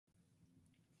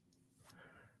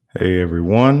Hey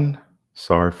everyone,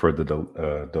 sorry for the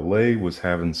delay. Was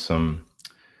having some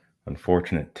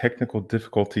unfortunate technical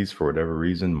difficulties for whatever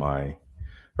reason. My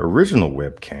original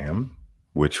webcam,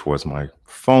 which was my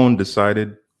phone,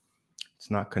 decided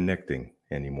it's not connecting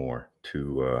anymore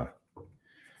to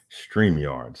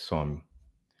StreamYard. So I'm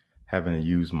having to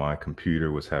use my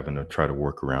computer, was having to try to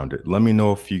work around it. Let me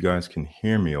know if you guys can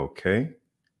hear me okay.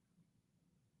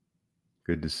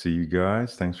 Good to see you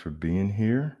guys. Thanks for being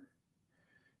here.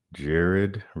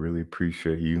 Jared, really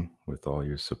appreciate you with all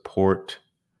your support.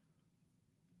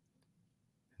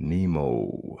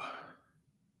 Nemo.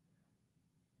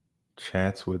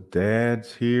 Chats with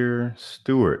Dads here.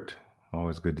 Stuart,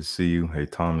 always good to see you. Hey,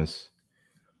 Thomas.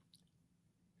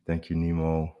 Thank you,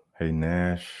 Nemo. Hey,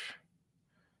 Nash.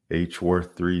 H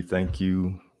Worth 3, thank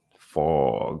you.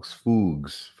 Fogs,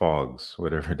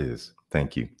 whatever it is.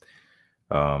 Thank you.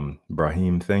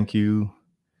 Brahim, thank you.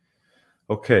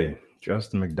 Okay,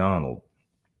 Justin McDonald.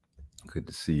 Good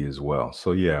to see you as well.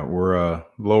 So, yeah, we're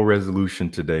low resolution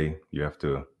today. You have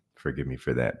to forgive me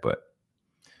for that, but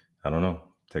I don't know.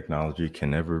 Technology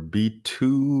can never be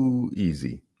too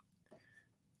easy.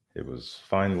 It was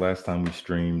fine the last time we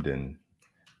streamed, and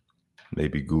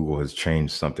maybe Google has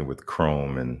changed something with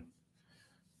Chrome, and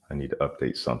I need to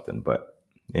update something. But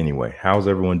anyway, how's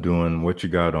everyone doing? What you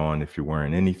got on? If you're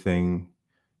wearing anything,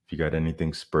 if you got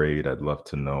anything sprayed, I'd love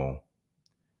to know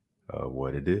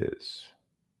what it is.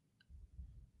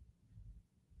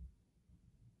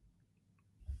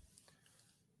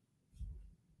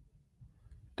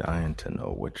 Dying to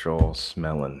know what y'all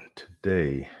smelling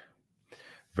today.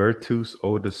 Virtus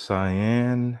Eau de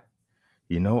Cyan.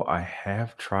 You know, I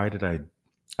have tried it.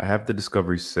 I have the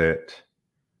Discovery set.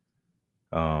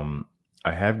 I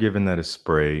have given that a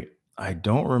spray. I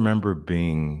don't remember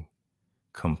being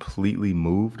completely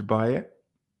moved by it.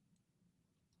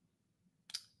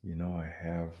 You know, I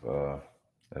have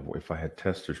if I had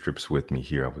tester strips with me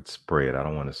here, I would spray it. I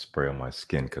don't want to spray on my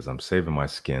skin because I'm saving my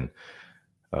skin.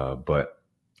 But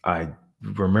I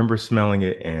remember smelling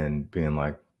it and being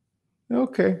like,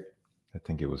 okay, I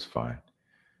think it was fine.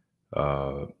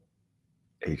 H24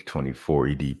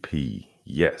 EDP,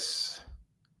 yes.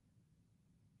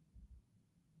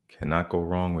 Cannot go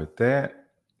wrong with that.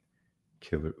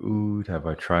 Killer Oud, have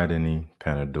I tried any?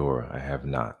 Panadora, I have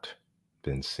not.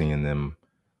 Been seeing them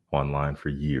online for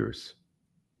years.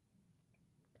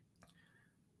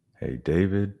 Hey,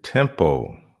 David.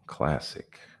 Tempo,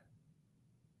 classic.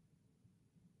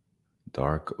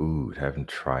 Dark Oud, haven't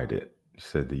tried it. You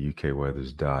said the UK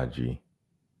weather's dodgy.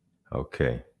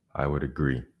 Okay, I would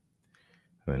agree.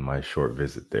 In my short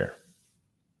visit there.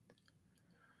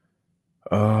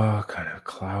 Kind of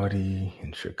cloudy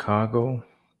in Chicago.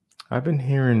 I've been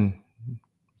hearing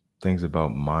things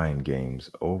about mind games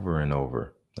over and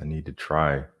over. I need to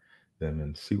try them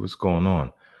and see what's going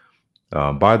on.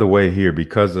 By the way, here,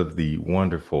 because of the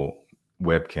wonderful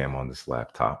webcam on this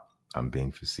laptop, I'm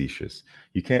being facetious.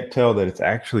 You can't tell that it's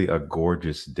actually a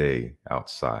gorgeous day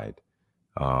outside.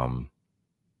 Yeah,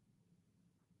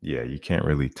 you can't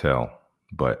really tell,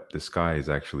 but the sky is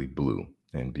actually blue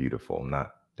and beautiful.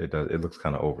 Not it does it looks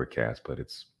kind of overcast, but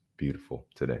it's beautiful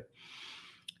today.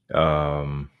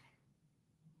 Um,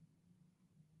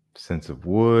 Sense of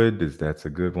Wood is that's a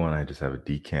good one. I just have a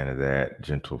decant of that.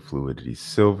 Gentle Fluidity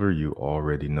Silver. You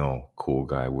already know. Cool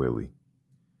Guy Willie.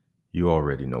 You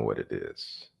already know what it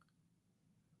is.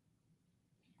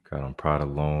 Got on Prada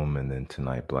Loam and then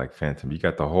tonight Black Phantom. You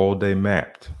got the whole day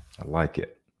mapped. I like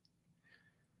it.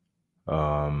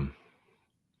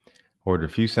 Ordered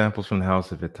a few samples from the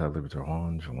house of Vita Liberty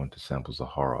Orange. I want the samples of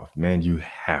Haroff. Man, you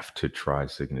have to try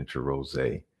Signature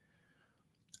Rosé.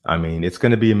 I mean, it's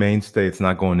going to be a mainstay. It's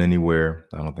not going anywhere.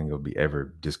 I don't think it'll be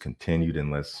ever discontinued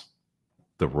unless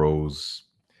the rose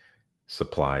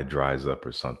supply dries up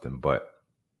or something. But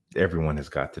everyone has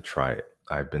got to try it.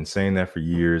 I've been saying that for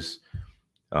years,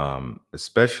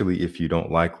 especially if you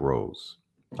don't like rose.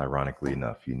 Ironically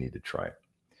enough, you need to try it.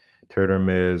 Terre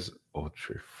d'Hermes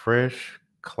Ultra Fresh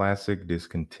Classic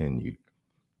Discontinued.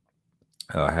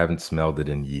 I haven't smelled it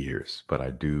in years, but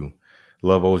I do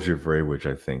love Eau Givre, which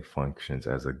I think functions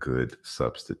as a good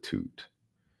substitute.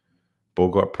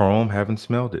 Bogart Prom, haven't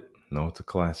smelled it. No, it's a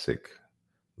classic.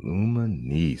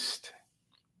 Luministe.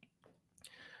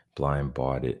 Blind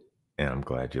bought it, and I'm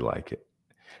glad you like it.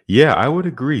 Yeah, I would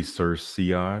agree, Sir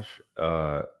Siage.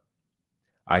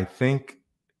 I think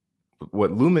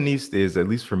what Luministe is, at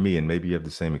least for me, and maybe you have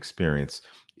the same experience,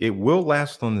 it will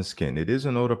last on the skin. It is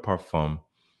an eau de parfum.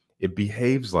 It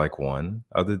behaves like one,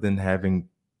 other than having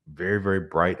very, very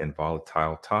bright and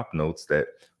volatile top notes that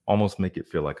almost make it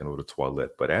feel like an eau de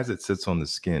toilette. But as it sits on the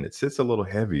skin, it sits a little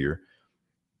heavier.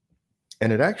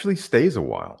 and it actually stays a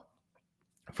while.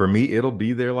 For me, it'll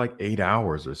be there like 8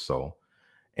 hours or so.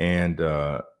 And,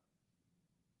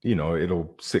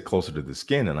 it'll sit closer to the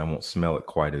skin and I won't smell it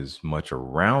quite as much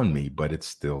around me, but it's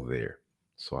still there.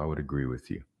 So I would agree with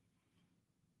you.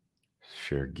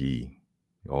 Chergui.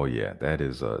 Oh, yeah, that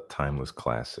is a timeless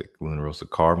classic. Luna Rosa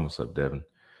Carbon. What's up, Devin?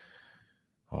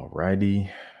 All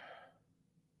righty.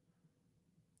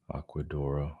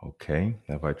 Aquadora. Okay.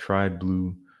 Have I tried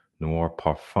Blue Noir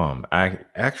Parfum? I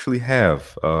actually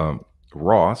have.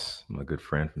 Ross, my good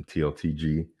friend from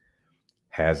TLTG,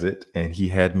 has it, and he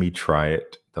had me try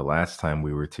it the last time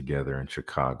we were together in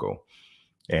Chicago.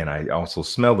 And I also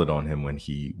smelled it on him when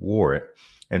he wore it.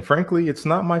 And frankly, it's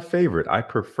not my favorite. I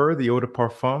prefer the Eau de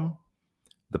Parfum.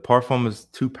 The Parfum is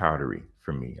too powdery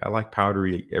for me. I like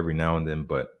powdery every now and then,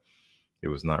 but it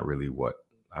was not really what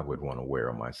I would want to wear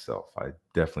on myself. I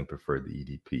definitely prefer the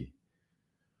EDP.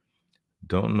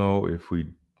 Don't know if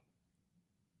we...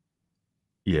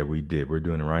 Yeah, we did. We're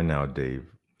doing it right now, Dave.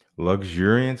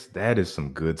 Luxuriance, that is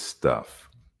some good stuff.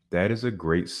 That is a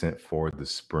great scent for the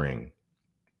spring.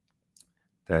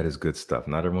 That is good stuff.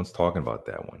 Not everyone's talking about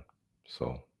that one.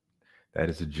 So that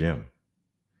is a gem.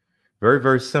 Very,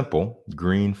 very simple.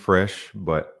 Green, fresh,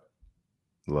 but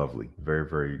lovely. Very,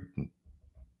 very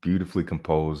beautifully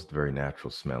composed, very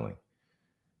natural smelling.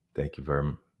 Thank you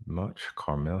very much.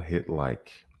 Carmel, hit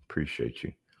like. Appreciate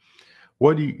you.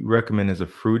 What do you recommend as a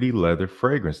fruity leather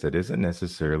fragrance that isn't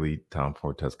necessarily Tom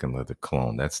Ford Tuscan Leather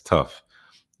cologne? That's tough.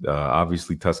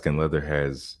 Obviously, Tuscan Leather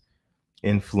has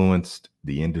influenced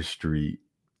the industry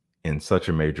in such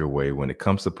a major way. When it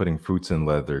comes to putting fruits and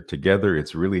leather together,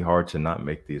 it's really hard to not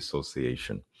make the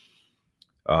association.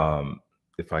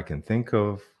 If I can think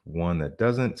of one that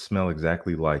doesn't smell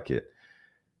exactly like it,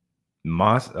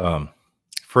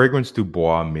 Fragrance du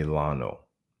Bois Milano.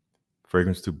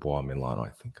 Fragrance du Bois Milano. I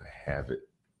think I have it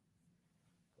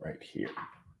right here.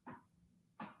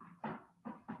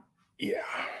 Yeah.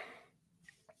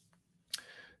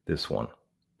 This one.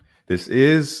 This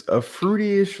is a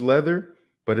fruity-ish leather,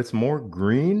 but it's more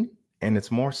green and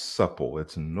it's more supple.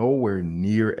 It's nowhere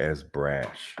near as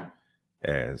brash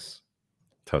as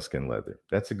Tuscan Leather.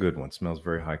 That's a good one. Smells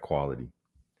very high quality.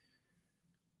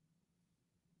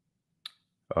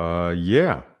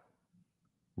 Yeah.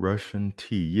 Russian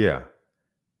tea. Yeah.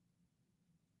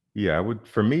 Yeah, I would.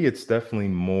 For me, it's definitely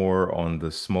more on the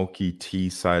smoky tea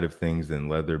side of things than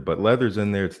leather, but leather's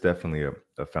in there. It's definitely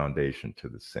a foundation to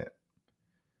the scent.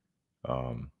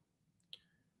 Um,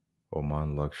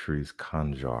 Oman Luxuries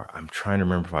Kanjar. I'm trying to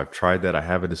remember if I've tried that. I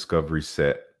have a discovery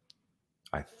set.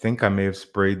 I think I may have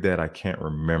sprayed that. I can't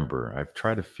remember. I've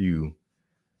tried a few.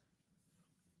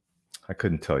 I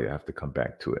couldn't tell you. I have to come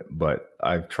back to it. But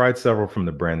I've tried several from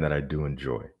the brand that I do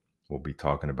enjoy. We'll be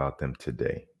talking about them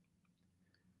today.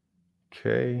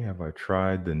 Okay, have I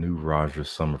tried the new Raja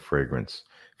Summer Fragrance?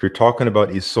 If you're talking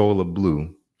about Isola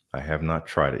Blue, I have not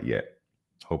tried it yet.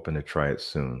 Hoping to try it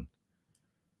soon.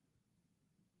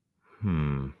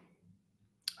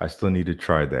 I still need to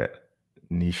try that.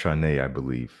 Nishane, I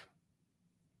believe.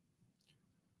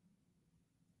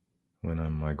 When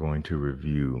am I going to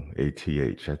review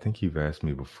ATH? I think you've asked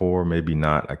me before, maybe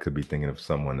not. I could be thinking of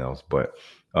someone else, but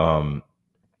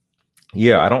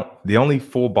yeah, the only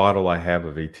full bottle I have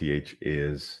of ATH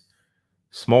is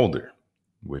Smolder,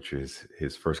 which is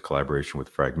his first collaboration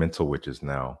with Fragmental, which is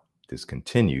now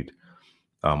discontinued.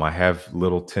 I have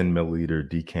little 10 milliliter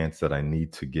decants that I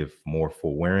need to give more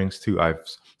full wearings to. I've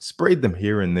sprayed them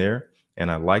here and there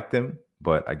and I like them,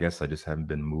 but I guess I just haven't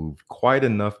been moved quite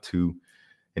enough to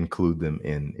include them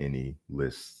in any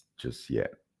lists just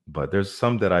yet. But there's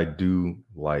some that I do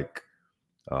like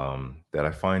that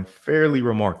I find fairly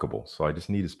remarkable. So I just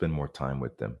need to spend more time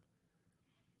with them.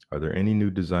 Are there any new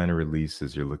designer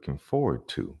releases you're looking forward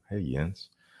to? Hey, Jens.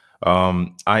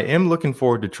 I am looking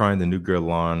forward to trying the new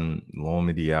Guerlain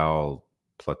L'Homme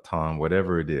Platon,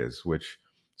 whatever it is, which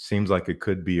seems like it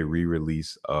could be a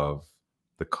re-release of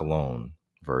the Cologne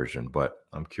version, but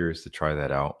I'm curious to try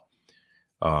that out.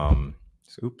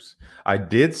 Oops. I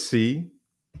did see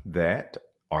that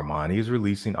Armani is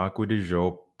releasing Acqua di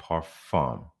Gio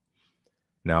Parfum.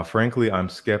 Now, frankly, I'm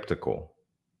skeptical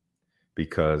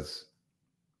because,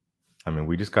 I mean,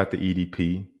 we just got the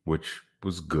EDP, which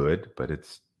was good, but it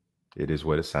is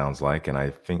what it sounds like. And I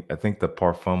think the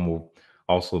Parfum will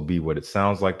also be what it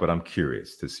sounds like, but I'm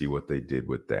curious to see what they did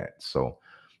with that. So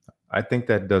I think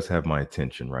that does have my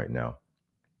attention right now.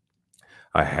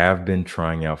 I have been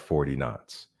trying out 40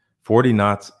 knots. 40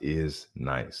 knots is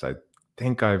nice. I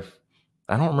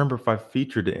don't remember if I've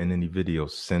featured it in any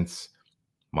videos since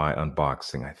my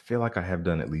unboxing. I feel like I have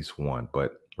done at least one,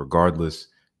 but regardless,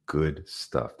 good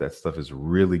stuff. That stuff has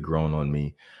really grown on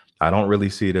me. I don't really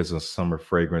see it as a summer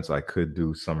fragrance. I could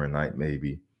do summer night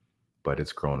maybe, but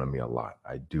it's grown on me a lot.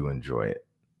 I do enjoy it.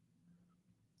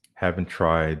 Haven't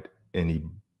tried any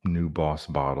new Boss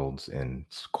bottles in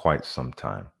quite some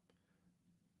time.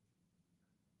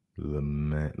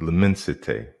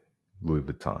 L'Immensité, Louis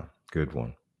Vuitton. Good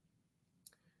one.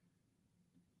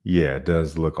 Yeah, it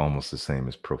does look almost the same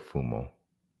as Profumo.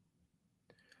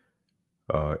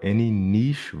 Any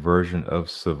niche version of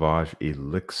Sauvage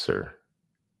Elixir?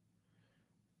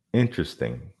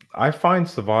 Interesting. I find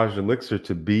Sauvage Elixir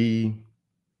to be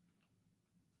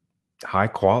high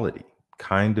quality,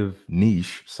 kind of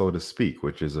niche, so to speak,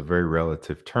 which is a very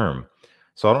relative term.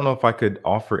 So I don't know if I could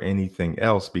offer anything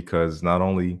else because not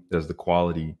only does the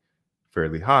quality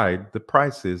fairly high, the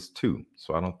price is too.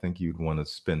 So I don't think you'd want to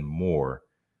spend more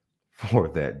for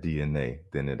that DNA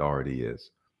than it already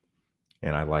is.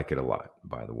 And I like it a lot,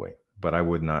 by the way, but I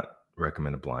would not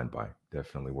recommend a blind buy.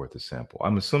 Definitely worth a sample.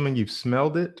 I'm assuming you've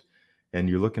smelled it and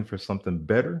you're looking for something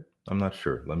better. I'm not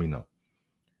sure. Let me know.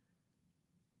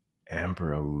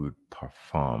 Amber Oud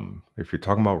Parfum. If you're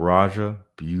talking about Raja,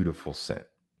 beautiful scent.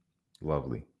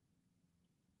 Lovely.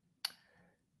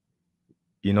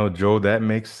 You know, Joe, that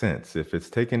makes sense. If it's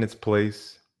taking its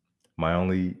place, my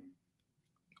only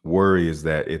worry is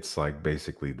that it's like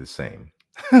basically the same.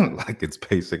 Like it's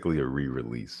basically a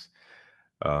re-release.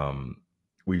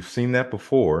 We've seen that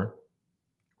before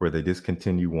where they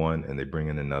discontinue one and they bring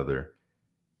in another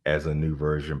as a new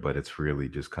version, but it's really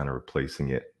just kind of replacing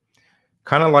it.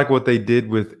 Kind of like what they did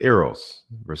with Eros.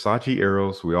 Versace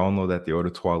Eros, we all know that the Eau de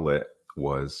Toilette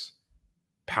was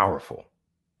powerful.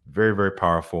 Very, very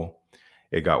powerful.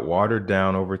 It got watered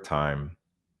down over time.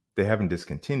 They haven't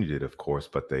discontinued it, of course,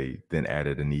 but they then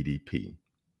added an EDP,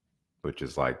 which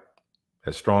is like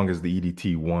as strong as the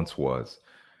EDT once was.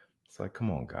 It's like,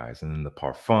 come on, guys. And then the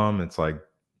Parfum, it's like,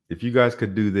 if you guys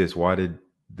could do this, why did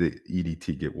the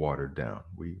EDT get watered down?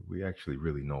 We actually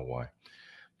really know why.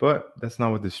 But that's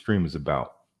not what this stream is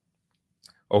about.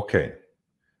 Okay.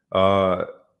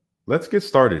 Let's get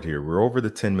started here. We're over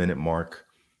the 10-minute mark.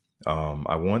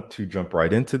 I want to jump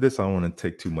right into this. I don't want to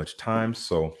take too much time.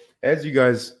 So as you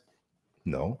guys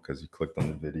know, because you clicked on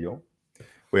the video,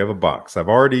 we have a box. I've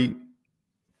already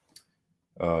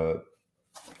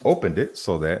opened it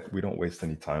so that we don't waste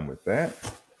any time with that.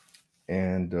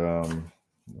 And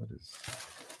what is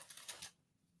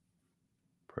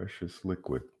Precious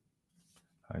Liquid?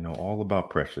 I know all about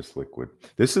Precious Liquid.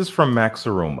 This is from Max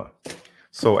Aroma.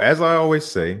 So as I always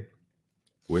say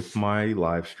with my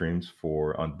live streams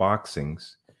for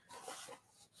unboxings,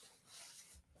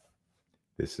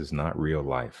 this is not real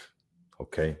life,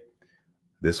 okay?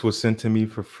 This was sent to me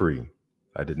for free.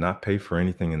 I did not pay for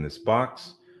anything in this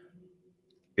box.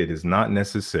 It is not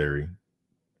necessary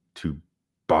to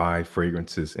buy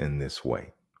fragrances in this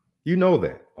way. You know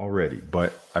that already,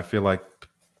 but I feel like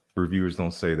reviewers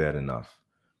don't say that enough.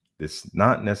 It's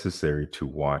not necessary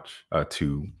to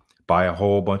buy a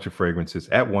whole bunch of fragrances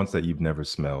at once that you've never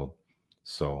smelled.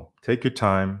 So take your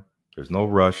time. There's no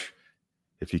rush.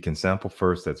 If you can sample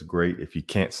first, that's great. If you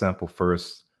can't sample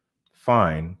first,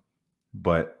 fine.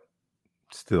 But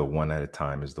still, one at a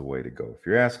time is the way to go, if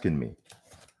you're asking me.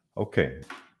 Okay.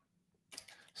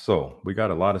 So we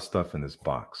got a lot of stuff in this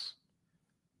box.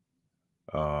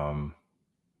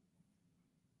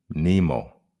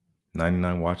 Nemo.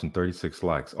 99 watching, 36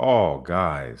 likes. Oh,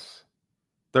 guys,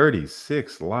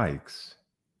 36 likes.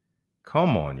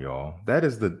 Come on, y'all. That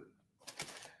is the,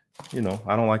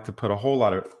 I don't like to put a whole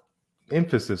lot of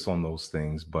emphasis on those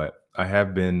things, but I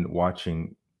have been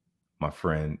watching my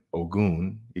friend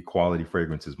Ogun, Equality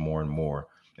Fragrances, more and more.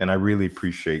 And I really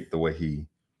appreciate the way he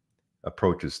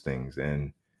approaches things.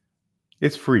 And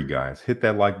it's free, guys. Hit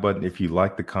that like button. If you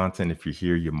like the content, if you're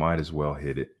here, you might as well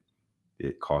hit it.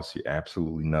 It costs you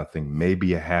absolutely nothing,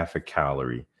 maybe a half a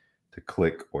calorie to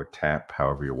click or tap,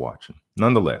 however you're watching.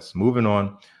 Nonetheless, moving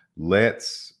on,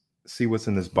 let's see what's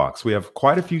in this box. We have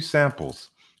quite a few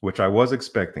samples, which I was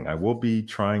expecting. I will be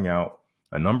trying out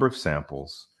a number of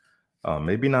samples,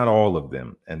 maybe not all of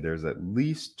them. And there's at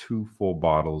least 2 full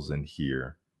bottles in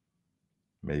here,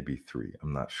 maybe 3.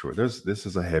 I'm not sure. This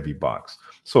is a heavy box.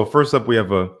 So first up, we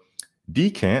have a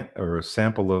decant or a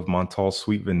sample of Montal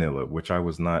Sweet Vanilla, which I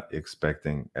was not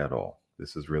expecting at all.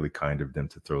 This is really kind of them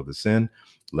to throw this in.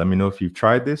 Let me know if you've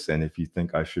tried this and if you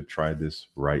think I should try this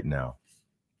right now.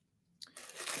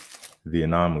 The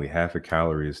Anomaly, half a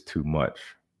calorie is too much.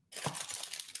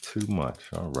 Too much.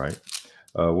 All right.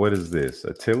 What is this?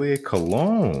 Atelier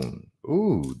Cologne.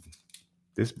 Ooh,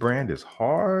 this brand is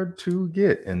hard to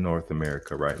get in North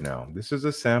America right now. This is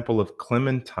a sample of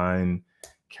Clementine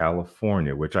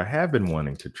California, which I have been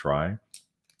wanting to try.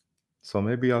 So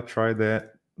maybe I'll try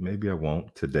that. Maybe I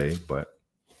won't today, but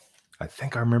I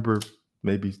think I remember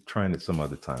maybe trying it some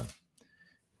other time.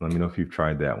 Let me know if you've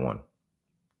tried that one.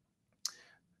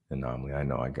 Anomaly, I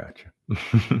know I got you.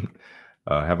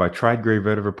 Have I tried Grey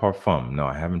Vetiver Parfum? No,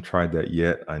 I haven't tried that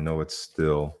yet. I know it's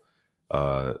still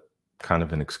kind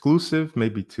of an exclusive,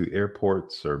 maybe to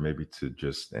airports or maybe to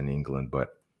just in England. But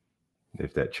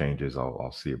if that changes,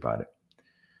 I'll see about it.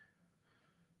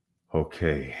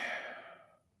 Okay.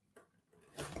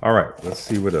 All right, let's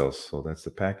see what else. So that's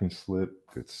the packing slip.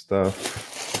 Good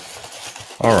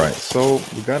stuff. All right, so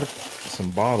we got some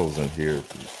bottles in here.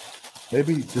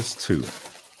 Maybe just two.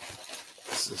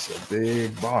 This is a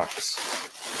big box.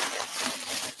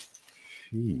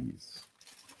 Jeez.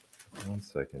 1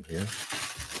 second here.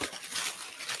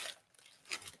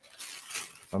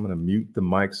 I'm going to mute the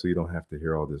mic so you don't have to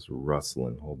hear all this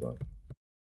rustling. Hold on.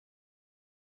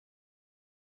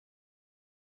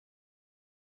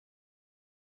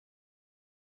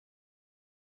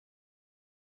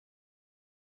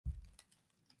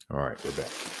 All right, we're back.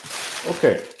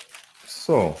 Okay,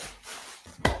 so,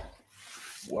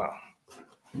 wow,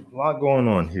 a lot going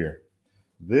on here.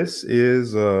 This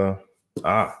is, so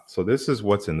this is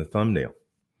what's in the thumbnail.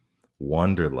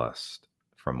 Wanderlust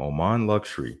from Oman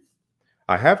Luxury.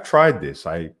 I have tried this.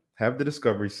 I have the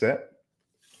Discovery set,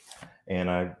 and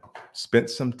I spent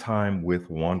some time with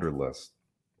Wanderlust.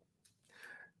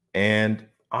 And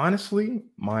honestly,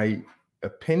 my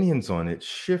opinions on it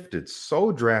shifted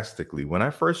so drastically. When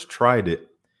I first tried it,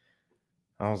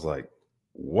 I was like,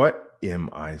 what am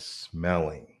I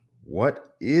smelling?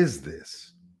 What is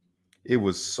this? It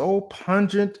was so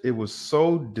pungent. It was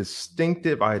so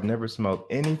distinctive. I had never smelled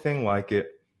anything like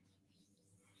it.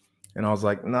 And I was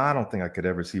like, no, I don't think I could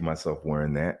ever see myself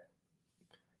wearing that.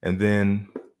 And then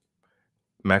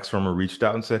Max Romer reached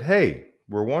out and said, hey,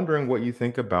 we're wondering what you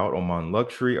think about Oman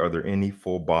Luxury. Are there any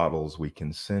full bottles we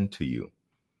can send to you?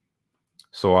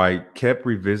 So I kept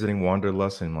revisiting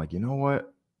Wanderlust and like, you know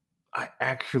what? I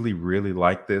actually really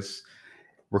like this.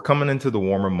 We're coming into the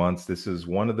warmer months. This is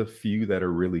one of the few that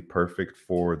are really perfect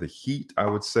for the heat, I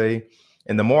would say.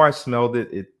 And the more I smelled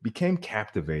it, it became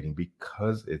captivating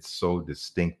because it's so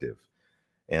distinctive.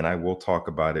 And I will talk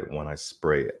about it when I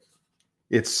spray it.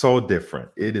 It's so different.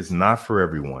 It is not for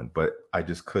everyone, but I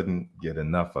just couldn't get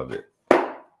enough of it.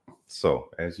 So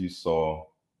as you saw,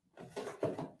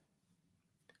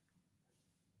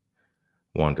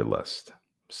 Wanderlust.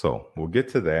 So we'll get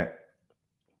to that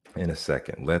in a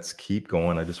second. Let's keep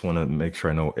going. I just want to make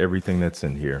sure I know everything that's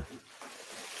in here.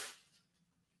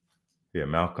 Yeah,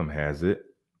 Malcolm has it.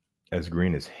 As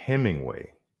green as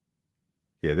Hemingway.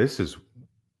 Yeah, this is,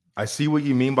 I see what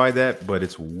you mean by that, but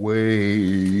it's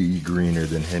way greener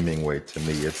than Hemingway to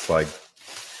me. It's like,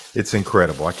 it's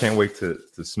incredible. I can't wait to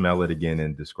smell it again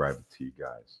and describe it to you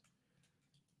guys.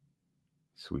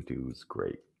 Sweet Ooze,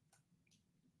 great.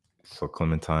 So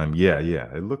Clementine, yeah.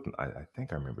 It looked, I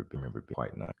think I remember being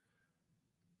quite nice.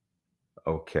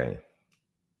 Okay.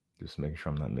 Just making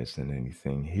sure I'm not missing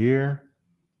anything here.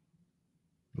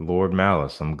 Lord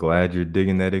Malice, I'm glad you're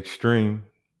digging that extreme.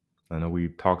 I know we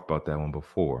talked about that one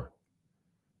before.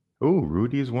 Oh,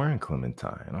 Rudy is wearing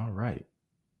Clementine. All right.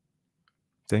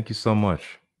 Thank you so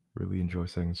much. Really enjoy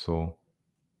Second Soul.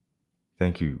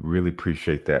 Thank you. Really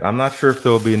appreciate that. I'm not sure if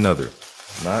there'll be another.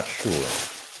 Not sure.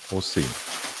 We'll see.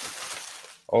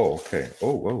 Oh, okay.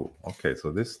 Oh, okay.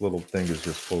 So this little thing is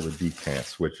just full of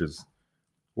decants, which is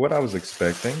what I was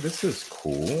expecting. This is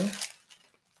cool.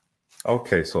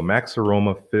 Okay, so Max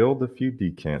Aroma filled a few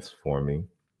decants for me.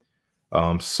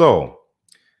 So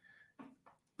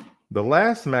the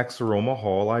last Max Aroma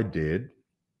haul I did,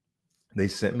 they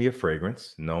sent me a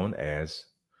fragrance known as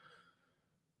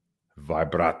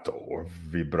Vibrato or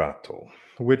Vibrato,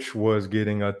 which was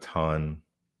getting a ton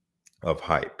of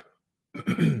hype.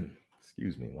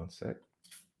 Excuse me 1 sec.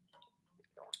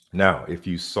 Now, if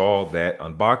you saw that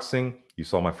unboxing, you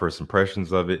saw my first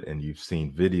impressions of it, and you've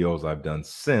seen videos I've done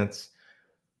since,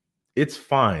 it's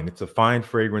fine. It's a fine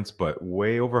fragrance, but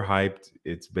way overhyped.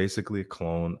 It's basically a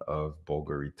clone of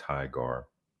Bulgari Tiger,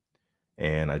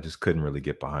 and I just couldn't really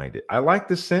get behind it. I like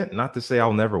the scent, not to say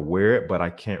I'll never wear it, but I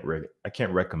can't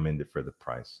recommend it for the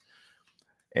price.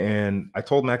 And I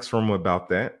told Max Roma about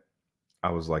that. I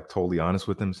was like totally honest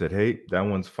with him, said, hey, that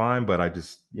one's fine, but I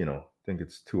just, think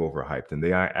it's too overhyped. And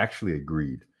they actually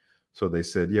agreed. So they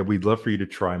said, yeah, we'd love for you to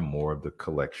try more of the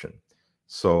collection.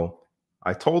 So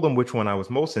I told them which one I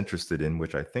was most interested in,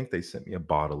 which I think they sent me a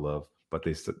bottle of, but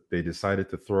they decided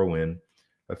to throw in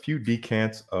a few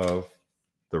decants of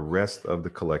the rest of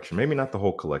the collection. Maybe not the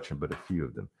whole collection, but a few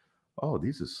of them. Oh,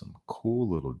 these are some cool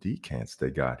little decants they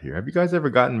got here. Have you guys ever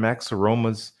gotten Max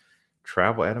Aroma's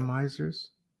travel atomizers?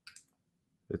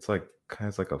 It's like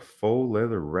has like a faux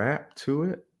leather wrap to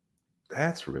it.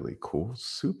 That's really cool.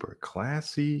 Super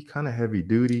classy, kind of heavy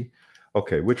duty.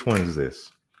 Okay, which one is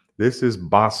this? This is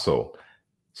Basso.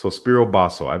 So Spiro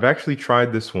Basso. I've actually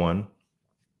tried this one.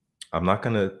 I'm not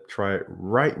going to try it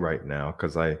right now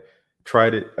because I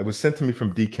tried it. It was sent to me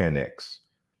from Decan-X.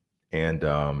 And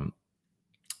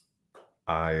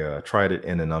I tried it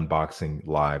in an unboxing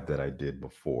live that I did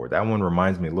before. That one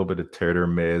reminds me a little bit of Terre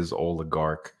d'Hermes,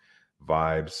 Oligarch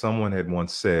vibes. Someone had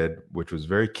once said, which was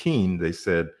very keen, they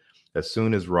said, as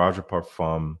soon as Roger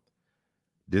Parfum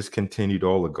discontinued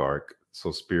Oligarch,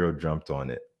 so Spiro jumped on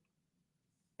it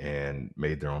and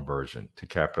made their own version to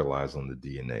capitalize on the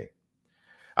DNA.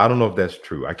 I don't know if that's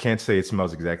true. I can't say it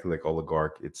smells exactly like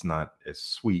Oligarch. It's not as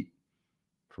sweet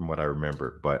from what I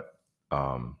remember, but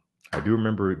I do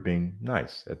remember it being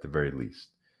nice at the very least.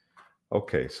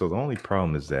 Okay, so the only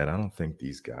problem is that I don't think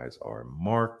these guys are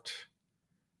marked.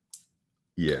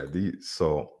 Yeah,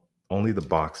 so only the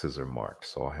boxes are marked.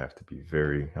 So I'll have to be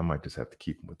I might just have to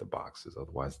keep them with the boxes.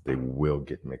 Otherwise, they will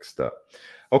get mixed up.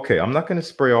 Okay, I'm not going to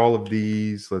spray all of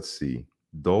these. Let's see.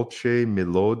 Dolce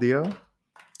Melodia.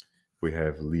 We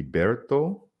have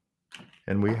Liberto.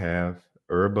 And we have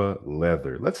Herba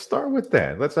Leather. Let's start with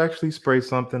that. Let's actually spray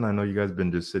something. I know you guys have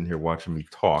been just sitting here watching me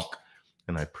talk,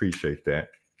 and I appreciate that.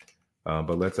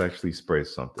 But let's actually spray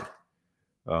something.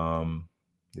 The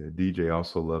DJ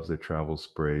also loves their travel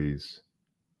sprays.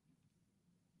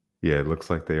 Yeah, it looks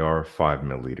like they are 5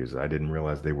 milliliters. I didn't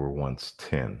realize they were once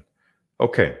 10.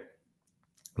 Okay,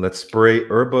 let's spray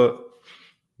Herba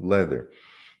Leather.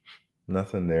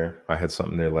 Nothing there. I had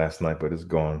something there last night, but it's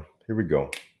gone. Here we go.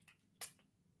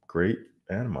 Great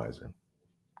atomizer.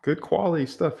 Good quality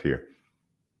stuff here.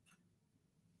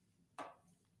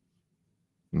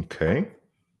 Okay.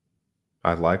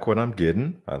 I like what I'm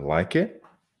getting. I like it.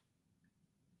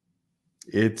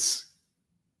 It's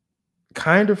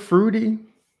kind of fruity.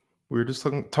 We were just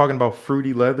talking about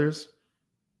fruity leathers.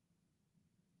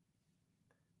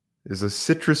 There's a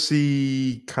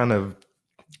citrusy kind of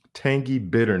tangy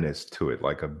bitterness to it,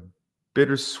 like a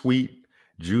bittersweet,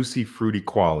 juicy, fruity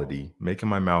quality, making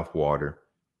my mouth water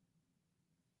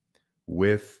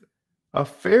with a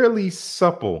fairly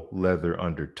supple leather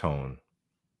undertone,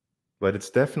 but it's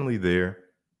definitely there.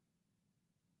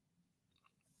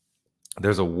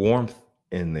 There's a warmth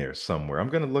in there somewhere. I'm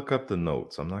going to look up the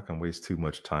notes. I'm not going to waste too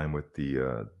much time with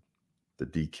the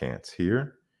decants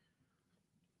here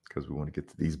because we want to get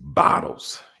to these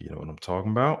bottles. You know what I'm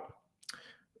talking about?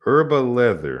 Herba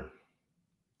Leather.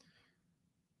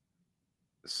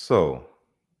 So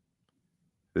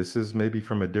this is maybe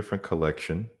from a different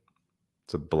collection.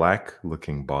 It's a black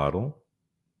looking bottle.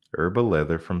 Herba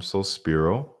Leather from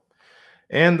Sospiro.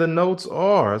 And the notes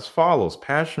are as follows: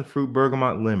 passion fruit,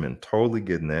 bergamot, lemon. Totally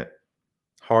getting that.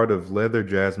 Heart of leather,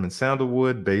 jasmine,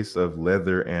 sandalwood. Base of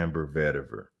leather, amber,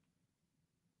 vetiver.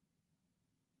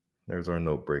 There's our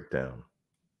note breakdown.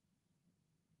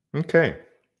 Okay.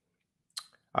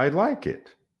 I like it.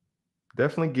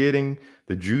 Definitely getting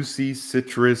the juicy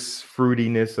citrus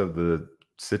fruitiness of the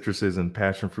citruses and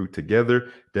passion fruit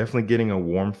together. Definitely getting a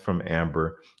warmth from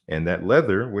amber. And that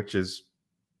leather, which is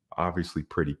obviously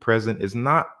pretty present, is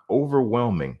not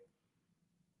overwhelming.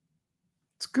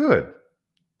 It's good.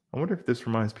 I wonder if this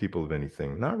reminds people of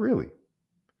anything. Not really.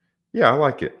 Yeah, I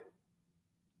like it.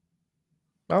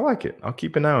 I like it. I'll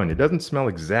keep an eye on it. It doesn't smell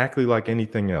exactly like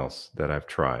anything else that I've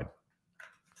tried,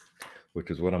 which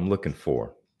is what I'm looking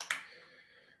for.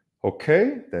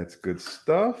 Okay, that's good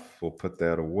stuff. We'll put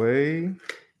that away.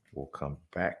 We'll come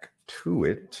back to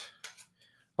it.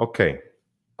 Okay.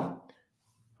 I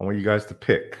want you guys to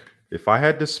pick. If I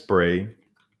had to spray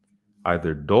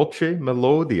either Dolce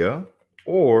Melodia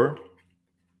or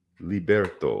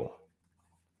Liberto,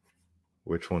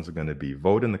 which one's it going to be?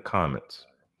 Vote in the comments.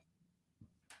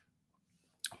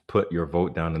 Put your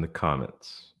vote down in the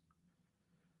comments.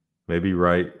 Maybe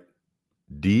write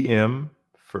DM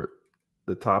for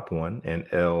the top one and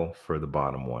L for the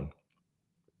bottom one.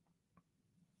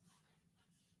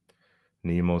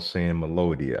 Nemo saying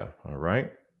Melodia. All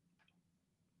right.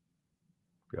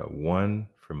 We got one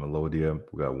for Melodia.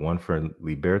 We got one for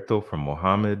Liberto from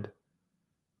Mohammed.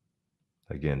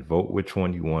 Again, vote which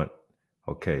one you want.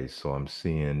 Okay, so I'm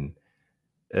seeing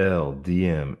L,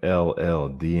 DM, LL,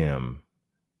 DM,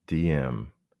 DM,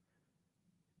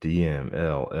 DM,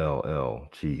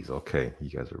 LLL. Geez, okay. You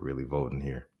guys are really voting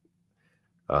here.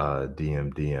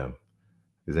 DM, DM.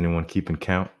 Is anyone keeping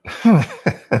count?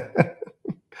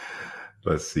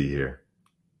 Let's see here.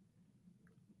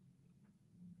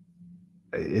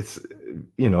 It's,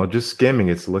 just skimming.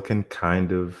 It's looking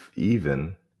kind of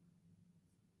even.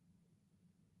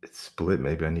 It's split.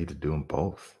 Maybe I need to do them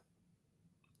both.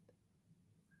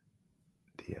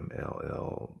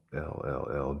 DMLL,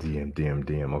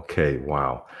 DM. Okay,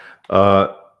 wow.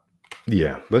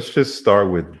 Yeah, let's just start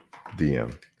with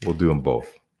DM. We'll do them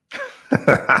both.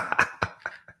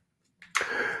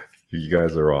 You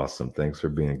guys are awesome. Thanks for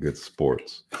being good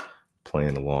sports,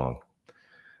 playing along.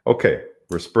 Okay,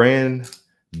 we're spraying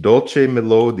Dolce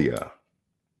Melodia.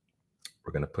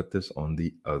 We're going to put this on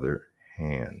the other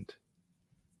hand.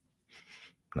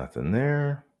 Nothing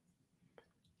there.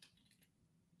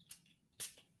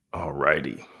 All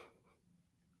righty.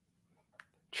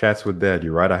 Chats with Dad.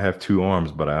 You're right. I have 2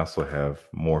 arms, but I also have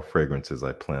more fragrances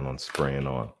I plan on spraying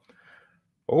on.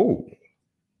 Oh,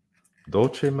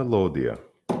 Dolce Melodia.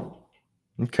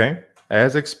 Okay,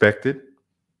 as expected.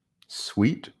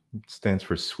 Sweet stands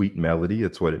for sweet melody.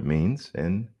 That's what it means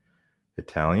in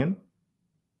Italian.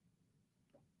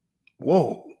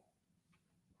 Whoa.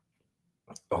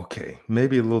 Okay,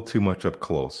 maybe a little too much up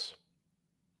close.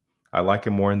 I like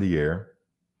it more in the air.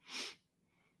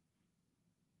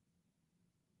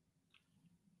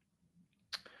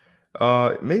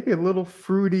 Maybe a little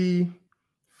fruity,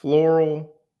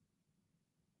 floral.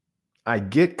 I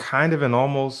get kind of an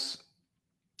almost.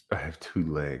 I have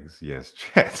 2 legs. Yes,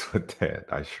 chats with that.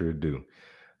 I sure do.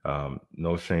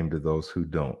 No shame to those who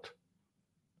don't.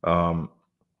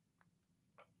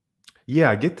 Yeah,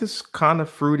 I get this kind of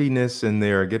fruitiness in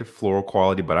there. I get a floral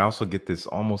quality, but I also get this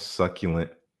almost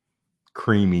succulent,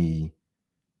 creamy,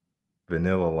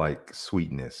 vanilla-like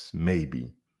sweetness,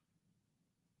 maybe.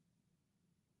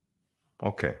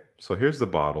 Okay, so here's the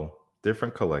bottle,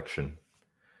 different collection.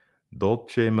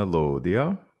 Dolce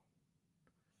Melodia.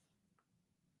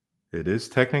 It is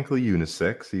technically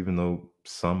unisex, even though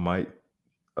some might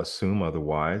assume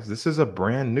otherwise. This is a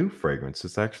brand new fragrance.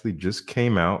 This actually just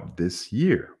came out this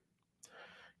year.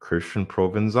 Christian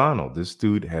Provenzano. This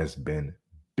dude has been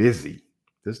busy.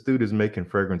 This dude is making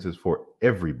fragrances for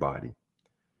everybody.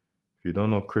 If you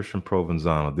don't know Christian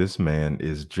Provenzano, this man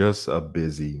is just a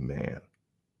busy man.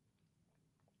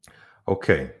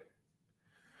 Okay.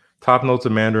 Top notes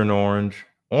of mandarin orange,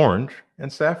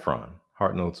 and saffron.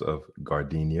 Heart notes of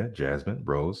gardenia, jasmine,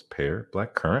 rose, pear,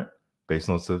 black currant. Base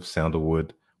notes of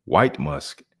sandalwood, white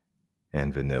musk,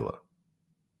 and vanilla.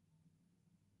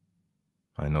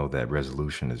 I know that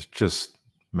resolution is just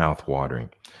mouth-watering.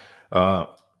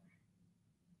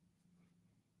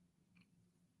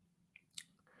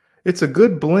 It's a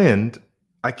good blend.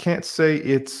 I can't say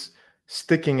it's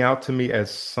sticking out to me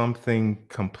as something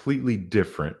completely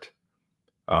different.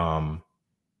 I'm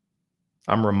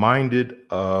reminded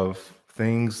of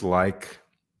things like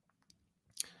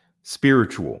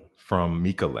Spiritual from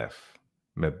Micallef.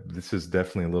 This is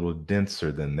definitely a little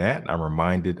denser than that. I'm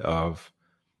reminded of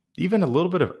even a little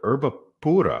bit of Herba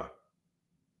Pura.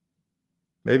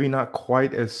 Maybe not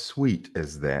quite as sweet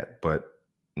as that, but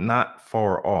not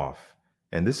far off.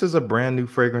 And this is a brand new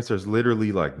fragrance. There's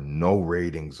literally like no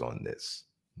ratings on this.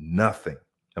 Nothing.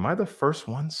 Am I the first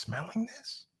one smelling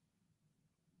this?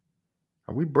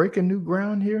 Are we breaking new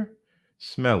ground here?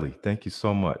 Smelly, thank you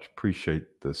so much.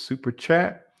 Appreciate the super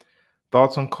chat.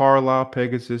 Thoughts on Carlisle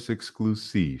Pegasus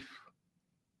exclusive?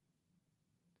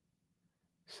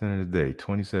 Center of the day,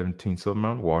 2017 Silver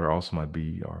Mountain Water, also my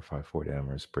BR540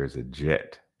 Amorous sprays a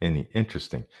jet.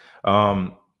 Interesting.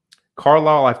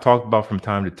 Carlisle, I've talked about from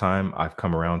time to time. I've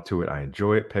come around to it. I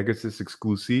enjoy it. Pegasus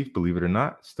exclusive, believe it or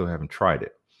not, still haven't tried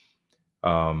it.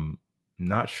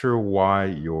 Not sure why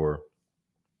your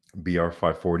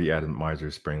BR540 atomizer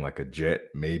is spraying like a jet.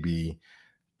 Maybe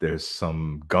there's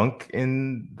some gunk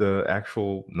in the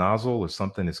actual nozzle or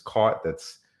something is caught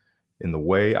that's in the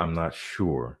way. I'm not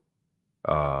sure.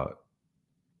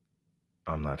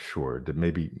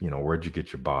 Maybe, where'd you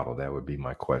get your bottle? That would be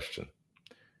my question.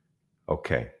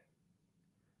 Okay.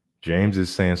 James is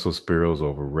saying Sospiro's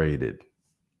overrated.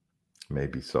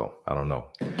 Maybe so. I don't know.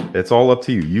 It's all up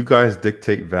to you. You guys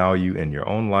dictate value in your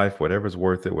own life. Whatever's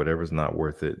worth it, whatever's not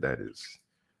worth it, that is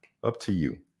up to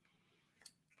you.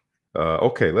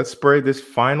 Okay, let's spray this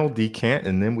final decant,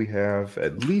 and then we have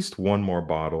at least one more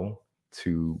bottle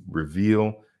to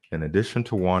reveal in addition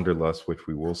to Wanderlust, which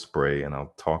we will spray, and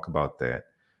I'll talk about that.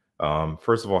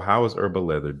 First of all, how is Herba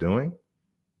Leather doing?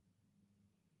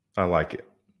 I like it.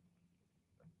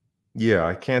 Yeah,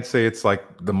 I can't say it's like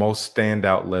the most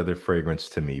standout leather fragrance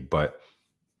to me, but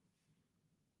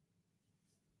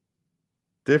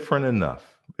different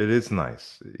enough. It is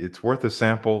nice. It's worth a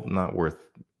sample, not worth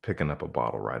picking up a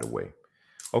bottle right away.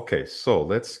 Okay, so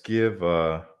let's give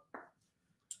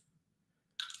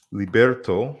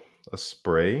Liberto a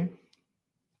spray.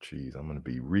 Geez, I'm going to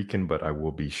be reeking, but I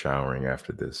will be showering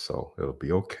after this, so it'll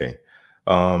be okay.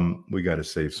 We got to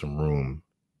save some room.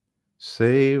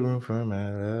 Save room for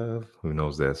my love. Who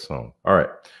knows that song? All right.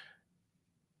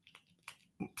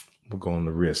 We'll go on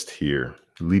the wrist here.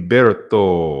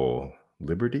 Liberto.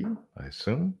 Liberty, I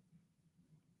assume.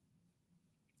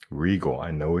 Regal.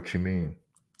 I know what you mean.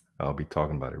 I'll be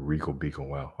talking about it. Regal Beagle.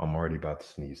 Wow. I'm already about to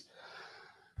sneeze.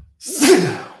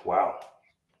 Wow.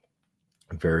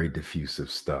 Very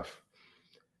diffusive stuff.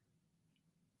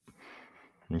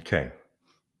 Okay.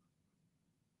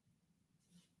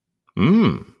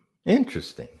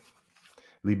 Interesting.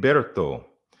 Liberto.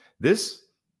 This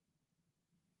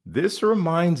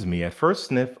reminds me at first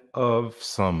sniff of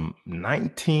some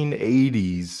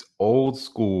 1980s old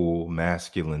school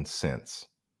masculine scents.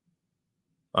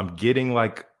 I'm getting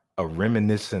like a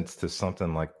reminiscence to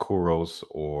something like Kuros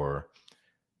or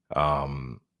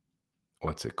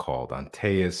what's it called?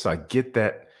 Antaeus. I get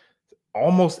that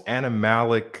almost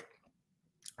animalic,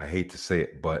 I hate to say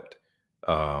it, but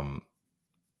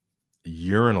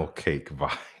urinal cake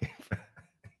vibe.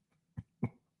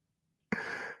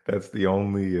 That's the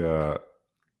only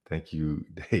thank you,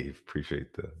 Dave.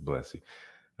 Appreciate the bless you.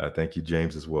 Thank you,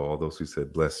 James, as well. All those who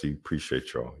said bless you,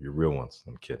 appreciate y'all. You're real ones.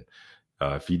 I'm kidding.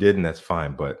 If you didn't, that's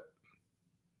fine. But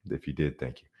if you did,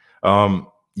 thank you.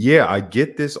 Yeah, I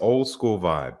get this old school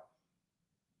vibe.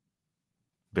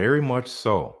 Very much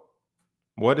so.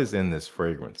 What is in this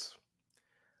fragrance?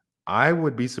 I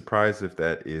would be surprised if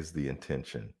that is the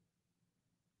intention.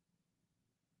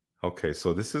 Okay,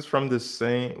 so this is from the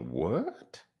same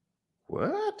what?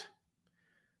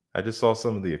 I just saw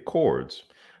some of the accords.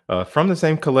 From the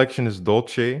same collection as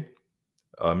Dolce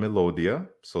Melodia.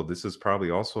 So this is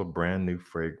probably also a brand new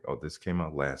fragrance. Oh, this came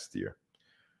out last year.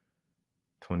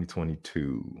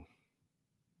 2022.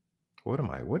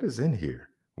 What is in here?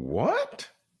 What?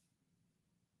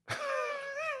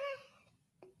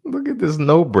 Look at this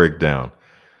note breakdown.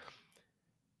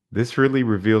 This really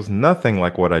reveals nothing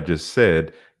like what I just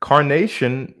said.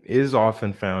 Carnation is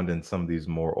often found in some of these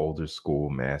more older school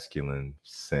masculine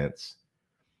scents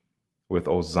with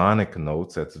ozonic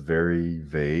notes that's very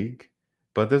vague,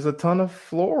 but there's a ton of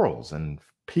florals and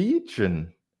peach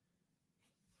and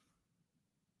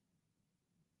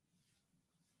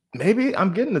maybe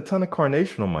I'm getting a ton of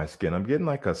carnation on my skin. I'm getting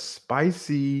like a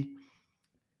spicy,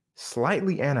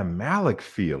 slightly animalic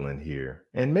feel in here.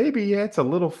 And maybe, yeah, it's a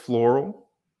little floral.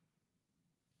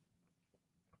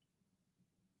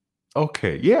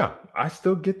 Okay, yeah, I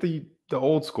still get the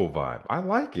old school vibe. I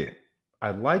like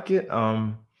it.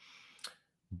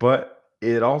 But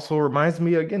it also reminds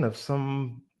me again of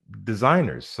some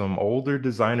designers, some older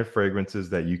designer fragrances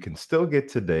that you can still get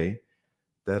today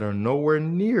that are nowhere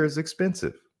near as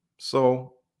expensive.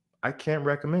 So I can't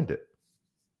recommend it.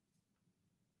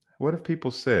 What have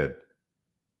people said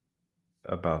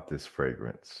about this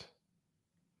fragrance?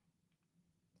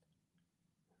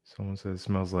 Someone says it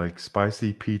smells like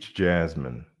spicy peach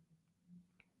jasmine.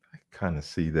 I kind of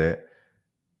see that.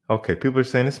 Okay, people are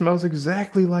saying it smells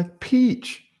exactly like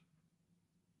peach.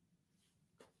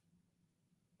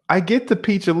 I get the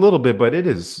peach a little bit, but it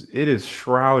is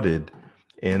shrouded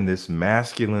in this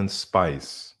masculine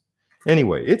spice.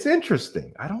 Anyway, it's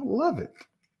interesting. I don't love it,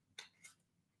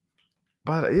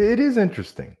 but it is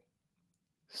interesting.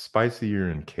 Spicy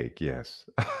urine cake, yes.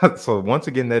 So once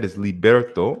again, that is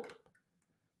Liberto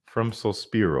from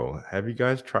Sospiro. Have you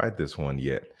guys tried this one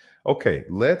yet? Okay,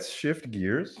 let's shift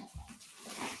gears.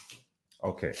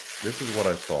 Okay, this is what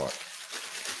I thought.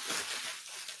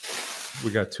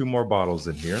 We got 2 more bottles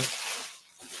in here.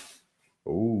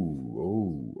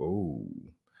 Oh.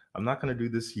 I'm not going to do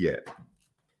this yet.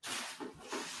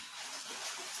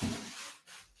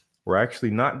 We're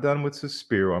actually not done with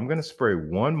Sospiro. I'm going to spray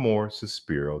one more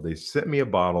Sospiro. They sent me a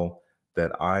bottle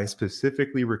that I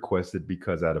specifically requested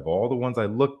because out of all the ones I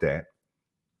looked at,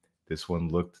 this one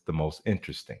looked the most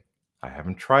interesting. I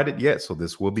haven't tried it yet, so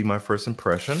this will be my first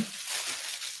impression.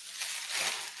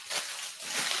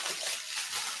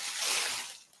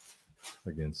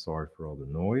 Again, sorry for all the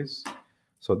noise.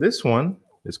 So this one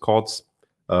is called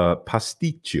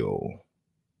Pasticcio.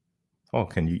 Oh,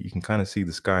 you can kind of see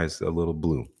the sky is a little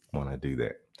blue when I do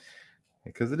that.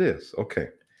 Because it is. Okay,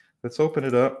 let's open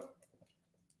it up.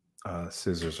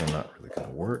 Scissors are not really going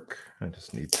to work. I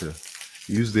just need to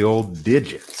use the old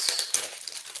digits.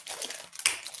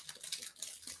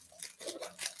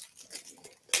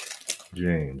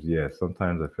 James, yeah,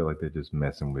 sometimes I feel like they're just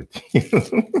messing with you.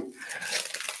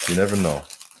 You never know.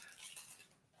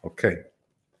 Okay.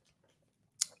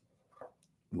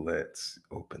 Let's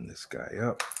open this guy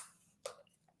up.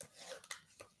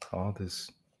 All this.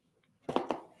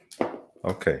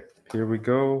 Okay, Here we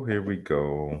go. Here we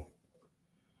go.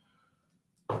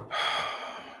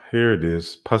 Here it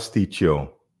is. Pasticcio.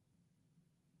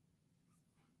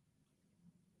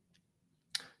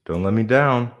 Don't let me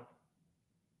down.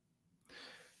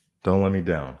 Don't let me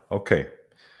down. Okay.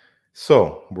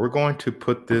 So we're going to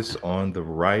put this on the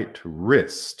right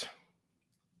wrist.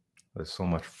 There's so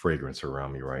much fragrance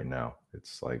around me right now.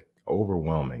 It's like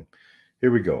overwhelming.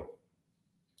 Here we go.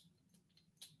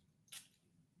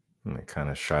 And it kind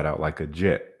of shot out like a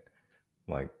jet,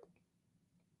 like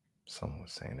someone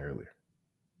was saying earlier.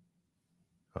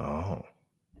 Oh.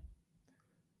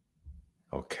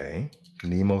 Okay.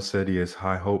 Nemo said he has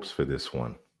high hopes for this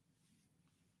one.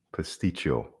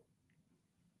 Pasticcio.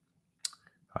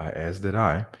 As did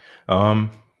I.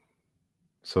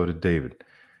 So did David.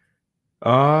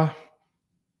 Okay.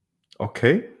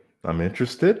 I'm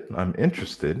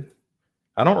interested.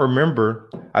 I don't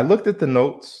remember. I looked at the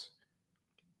notes,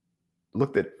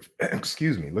 looked at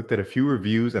a few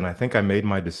reviews, and I think I made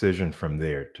my decision from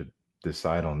there to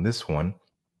decide on this one.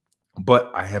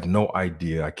 But I have no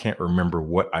idea. I can't remember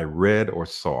what I read or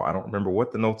saw. I don't remember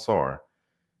what the notes are,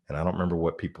 and I don't remember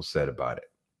what people said about it.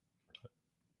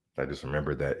 I just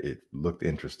remember that it looked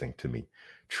interesting to me.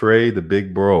 Trey, the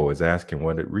big bro, is asking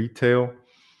what at retail.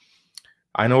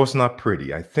 I know it's not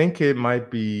pretty. I think it might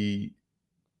be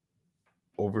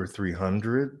over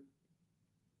 300.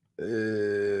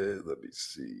 Let me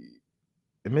see.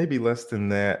 It may be less than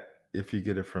that if you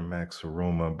get it from Max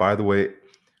Aroma. By the way,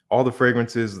 all the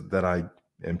fragrances that I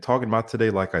am talking about today,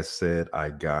 like I said, I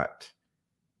got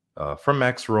from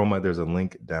Max Aroma. There's a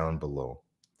link down below.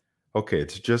 Okay,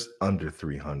 it's just under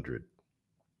 300.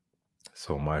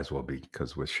 So might as well be,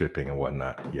 because with shipping and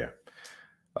whatnot. Yeah.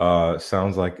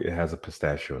 Sounds like it has a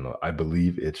pistachio note. I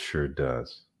believe it sure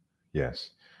does.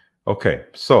 Yes. Okay,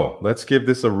 so let's give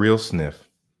this a real sniff.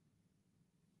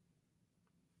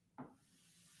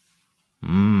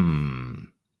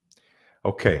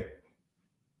 Okay.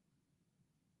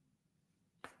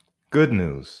 Good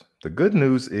news. The good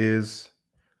news is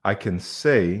I can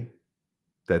say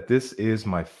that this is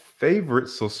my favorite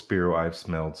Sospiro I've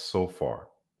smelled so far.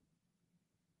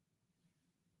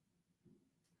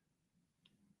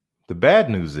 The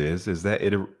bad news is that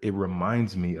it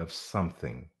reminds me of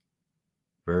something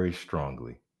very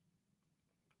strongly.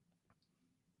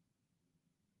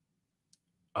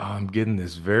 I'm getting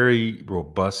this very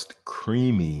robust,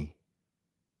 creamy,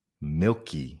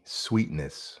 milky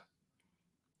sweetness,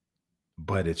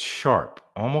 but it's sharp,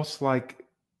 almost like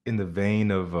in the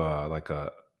vein of like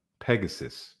a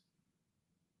Pegasus,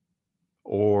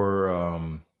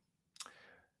 or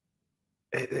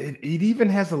it even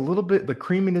has a little bit. The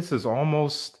creaminess is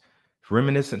almost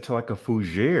reminiscent to like a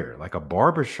fougere, like a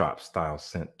barbershop style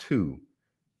scent too.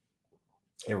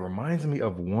 It reminds me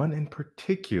of one in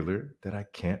particular that I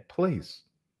can't place.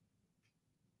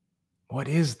 What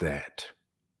is that?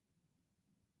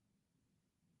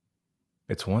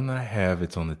 It's one that I have.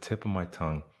 It's on the tip of my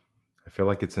tongue. I feel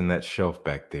like it's in that shelf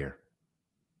back there.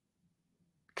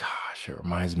 Gosh, it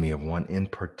reminds me of one in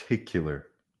particular.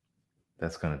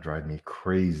 That's going to drive me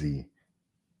crazy.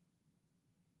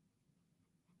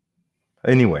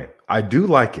 Anyway, I do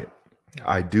like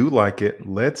it.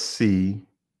 Let's see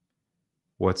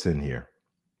what's in here,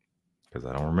 because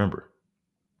I don't remember.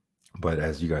 But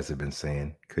as you guys have been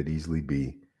saying, could easily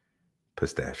be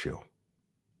pistachio.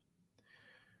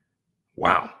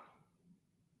 Wow.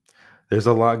 There's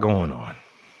a lot going on.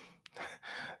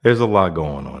 There's a lot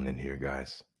going on in here,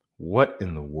 guys. What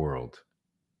in the world?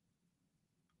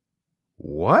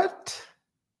 What?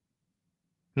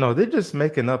 No, they're just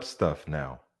making up stuff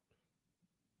now.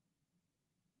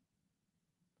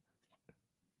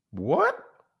 What?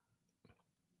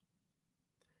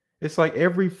 It's like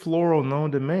every floral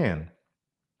known to man.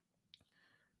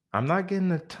 I'm not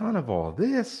getting a ton of all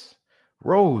this.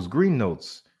 Rose, green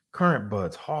notes, currant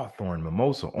buds, hawthorn,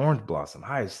 mimosa, orange blossom,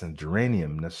 hyacinth,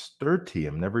 geranium,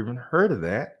 nasturtium. Never even heard of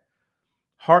that.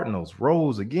 Heart notes,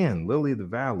 rose again, lily of the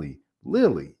valley,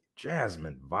 lily,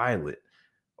 jasmine, violet,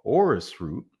 orris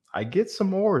root. I get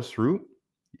some orris root,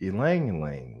 ylang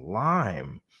ylang,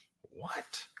 lime.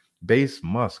 What? Base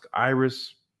musk,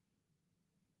 iris.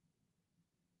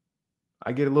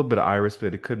 I get a little bit of iris,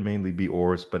 but it could mainly be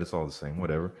orris, but it's all the same,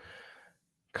 whatever.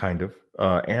 Kind of.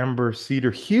 Amber, cedar,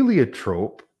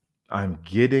 heliotrope. I'm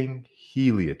getting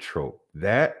heliotrope.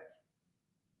 That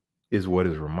is what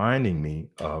is reminding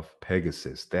me of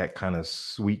Pegasus, that kind of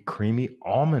sweet, creamy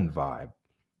almond vibe.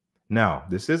 Now,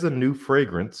 this is a new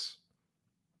fragrance.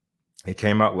 It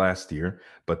came out last year,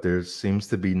 but there seems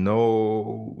to be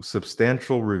no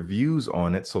substantial reviews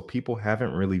on it, so people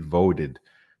haven't really voted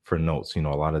for notes. You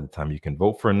know, a lot of the time you can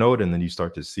vote for a note and then you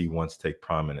start to see ones take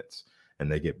prominence and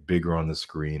they get bigger on the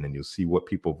screen and you'll see what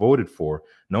people voted for.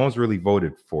 No one's really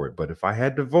voted for it. But if I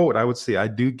had to vote, I would say I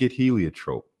do get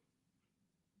heliotrope.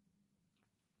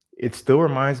 It still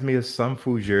reminds me of some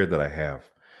fougere that I have.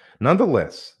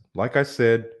 Nonetheless, like I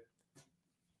said,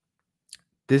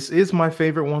 this is my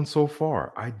favorite one so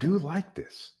far. I do like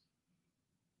this.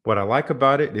 What I like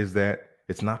about it is that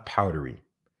it's not powdery.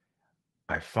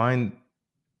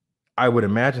 I would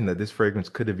imagine that this fragrance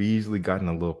could have easily gotten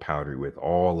a little powdery with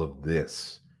all of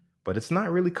this, but it's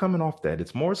not really coming off that.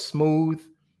 It's more smooth.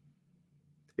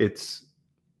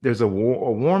 There's a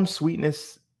warm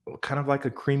sweetness, kind of like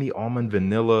a creamy almond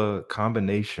vanilla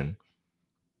combination.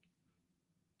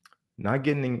 Not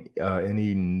getting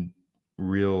any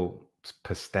real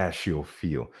pistachio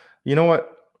feel. You know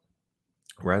what?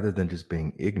 Rather than just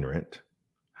being ignorant,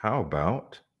 how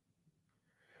about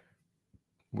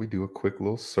we do a quick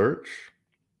little search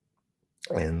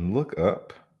and look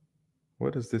up,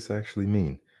 what does this actually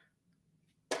mean?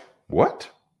 What?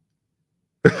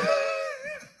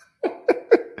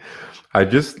 I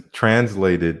just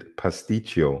translated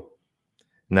pasticcio.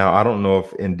 Now, I don't know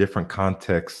if in different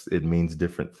contexts it means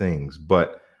different things,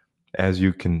 but as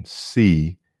you can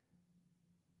see,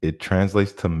 it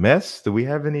translates to mess. Do we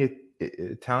have any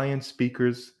Italian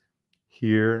speakers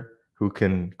here who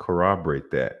can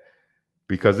corroborate that?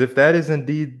 Because if that is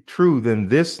indeed true, then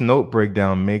this note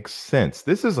breakdown makes sense.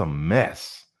 This is a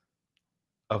mess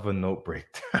of a note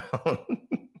breakdown.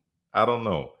 I don't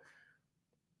know.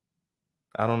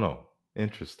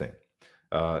 Interesting.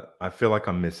 I feel like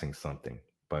I'm missing something,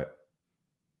 but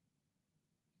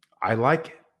I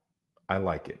like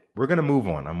it. We're gonna move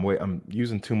on. I'm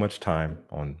using too much time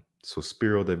on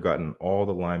Sospiro. They've gotten all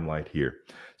the limelight here.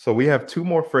 So we have two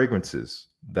more fragrances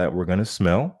that we're gonna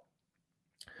smell.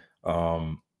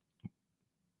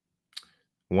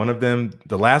 One of them,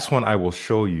 the last one I will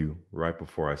show you right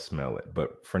before I smell it.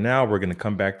 But for now, we're gonna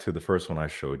come back to the first one I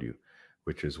showed you,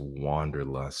 which is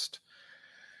Wanderlust.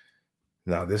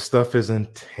 Now, this stuff is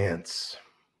intense.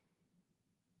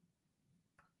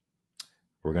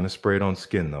 We're going to spray it on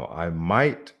skin, though. I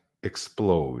might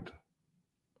explode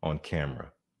on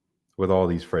camera with all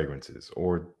these fragrances,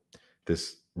 or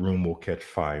this room will catch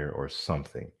fire or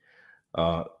something.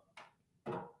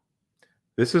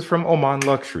 This is from Oman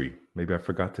Luxury. Maybe I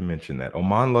forgot to mention that.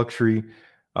 Oman Luxury.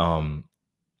 I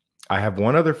have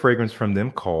one other fragrance from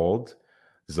them called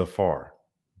Zafar.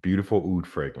 Beautiful oud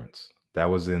fragrance. That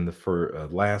was in the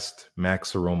last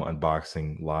Max Aroma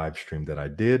unboxing live stream that I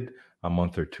did a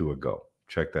month or two ago.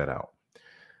 Check that out.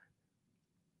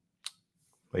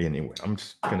 But anyway, I'm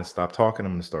just going to stop talking.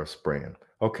 I'm going to start spraying.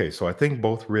 Okay, so I think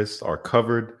both wrists are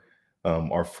covered.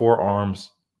 Our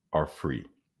forearms are free.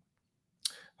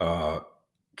 Gosh,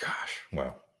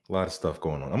 wow. A lot of stuff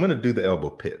going on. I'm going to do the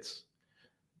elbow pits.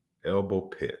 Elbow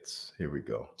pits. Here we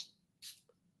go.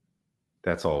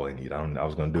 That's all I need. I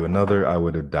was going to do another. I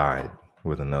would have died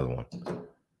with another one.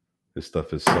 This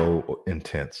stuff is so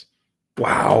intense.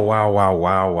 Wow, wow, wow,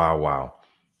 wow, wow,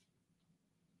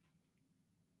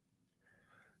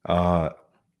 wow.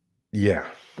 Yeah.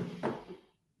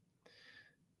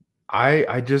 I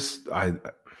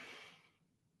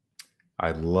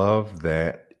love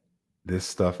that this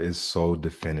stuff is so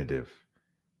definitive.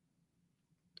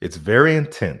 It's very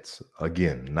intense.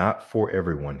 Again, not for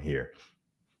everyone here.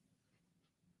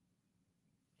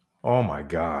 Oh my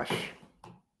gosh.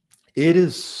 It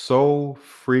is so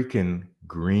freaking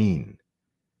green.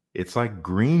 It's like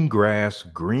green grass,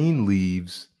 green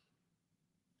leaves.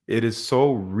 It is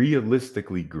so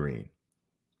realistically green.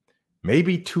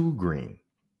 Maybe too green,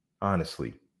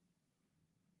 honestly.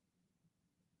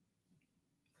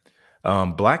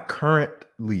 Black currant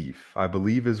leaf, I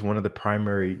believe, is one of the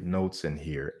primary notes in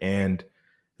here. And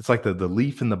it's like the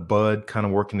leaf and the bud kind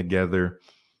of working together.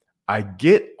 I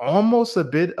get almost a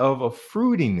bit of a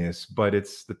fruitiness, but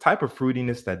it's the type of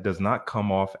fruitiness that does not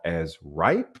come off as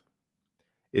ripe.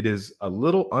 It is a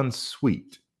little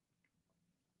unsweet,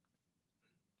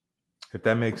 if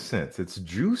that makes sense. It's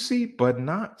juicy, but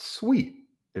not sweet,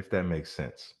 if that makes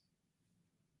sense.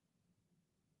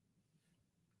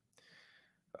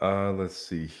 Let's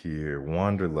see here.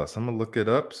 Wanderlust. I'm going to look it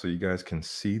up so you guys can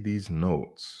see these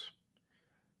notes.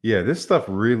 Yeah, this stuff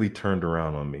really turned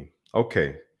around on me.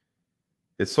 Okay.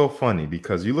 It's so funny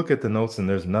because you look at the notes and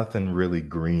there's nothing really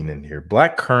green in here.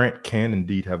 Black currant can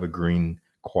indeed have a green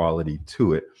quality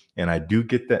to it. And I do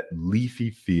get that leafy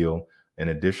feel in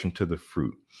addition to the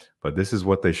fruit. But this is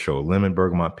what they show. Lemon,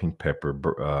 bergamot, pink pepper,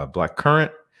 black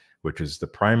currant, which is the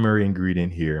primary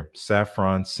ingredient here,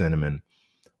 saffron, cinnamon,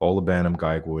 olibanum,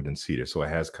 guaiacowood, and cedar. So it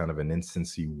has kind of an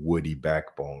incensey, woody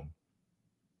backbone.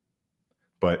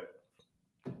 But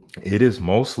it is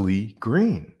mostly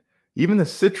green. Even the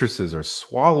citruses are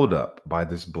swallowed up by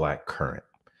this black currant.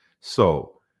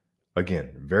 So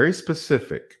again, very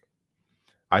specific.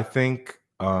 I think,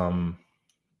 where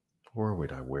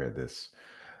would I wear this?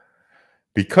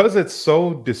 Because it's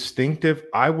so distinctive,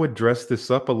 I would dress this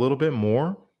up a little bit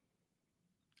more.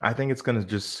 I think it's going to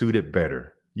just suit it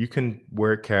better. You can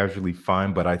wear it casually,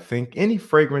 fine, but I think any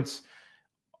fragrance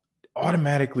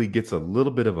automatically gets a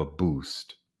little bit of a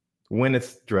boost when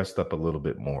it's dressed up a little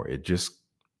bit more. It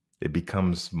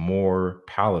becomes more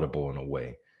palatable in a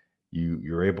way.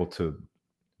 You're able to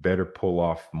better pull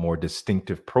off more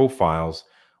distinctive profiles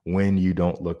when you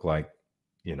don't look like,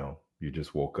 you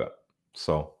just woke up.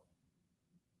 So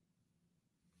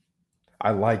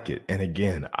I like it. And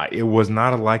again, it was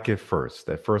not a like at first.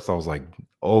 At first I was like,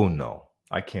 oh no,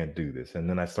 I can't do this. And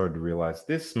then I started to realize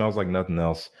this smells like nothing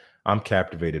else. I'm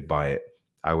captivated by it.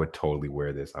 I would totally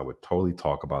wear this. I would totally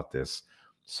talk about this.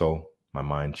 So my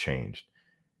mind changed.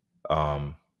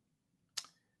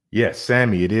 Yes,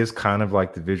 Sammy, it is kind of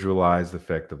like the visualized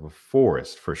effect of a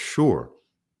forest for sure.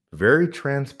 Very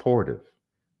transportive.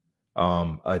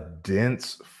 A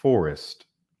dense forest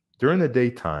during the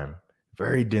daytime,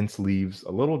 very dense leaves,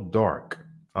 a little dark,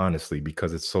 honestly,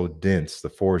 because it's so dense, the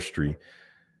forestry,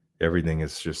 everything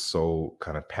is just so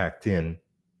kind of packed in.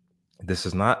 This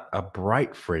is not a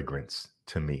bright fragrance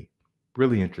to me.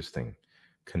 Really interesting.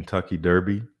 Kentucky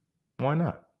Derby, why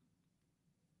not?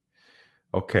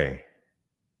 Okay.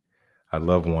 I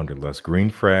love Wanderlust.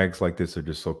 Green frags like this are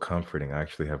just so comforting. I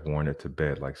actually have worn it to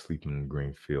bed, like sleeping in a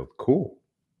green field. Cool.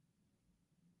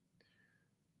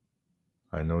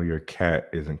 I know your cat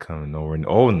isn't coming over.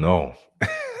 Oh, no.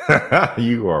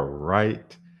 You are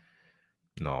right.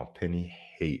 No, Penny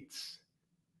hates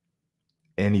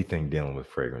anything dealing with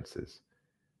fragrances.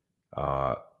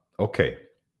 Okay.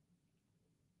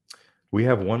 We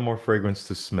have one more fragrance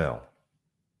to smell.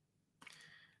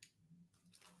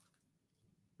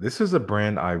 This is a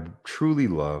brand I truly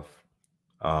love.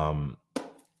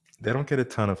 They don't get a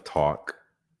ton of talk,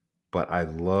 but I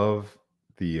love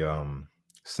the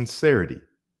sincerity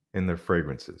in their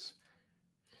fragrances.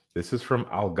 This is from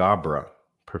Algabra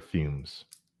Perfumes.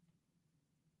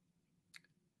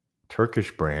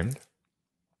 Turkish brand.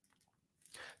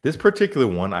 This particular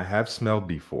one I have smelled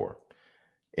before.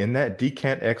 In that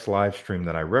Decant X live stream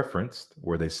that I referenced,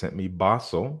 where they sent me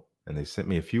Basso and they sent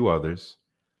me a few others,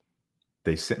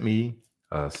 they sent me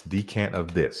a decant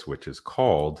of this, which is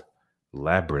called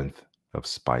Labyrinth of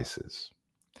Spices.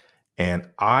 And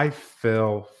I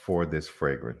fell for this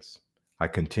fragrance. I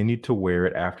continued to wear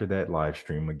it after that live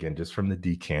stream, again, just from the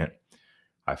decant.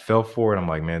 I fell for it. I'm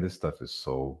like, man, this stuff is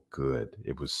so good.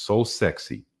 It was so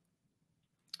sexy.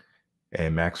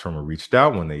 And Max Firma reached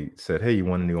out when they said, hey, you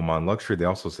want any Oman Luxury? They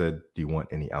also said, do you want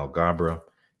any Algabra?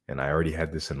 And I already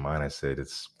had this in mind. I said,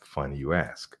 it's funny you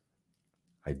ask.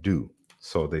 I do.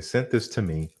 So they sent this to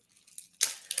me,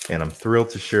 and I'm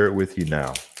thrilled to share it with you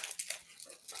now.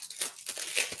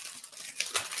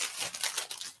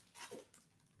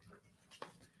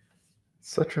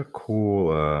 Such a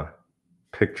cool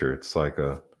picture. It's like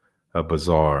a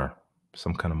bazaar,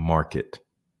 some kind of market.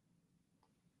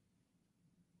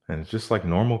 And it's just like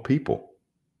normal people.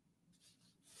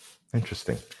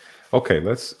 Interesting. Okay,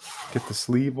 let's get the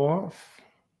sleeve off.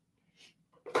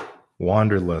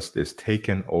 Wanderlust is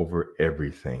taking over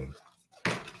everything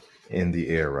in the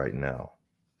air right now.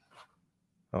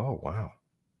 Oh, wow.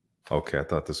 Okay, I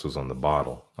thought this was on the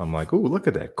bottle. I'm like, ooh, look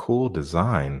at that cool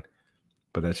design.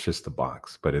 But that's just the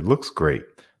box. But it looks great.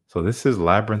 So this is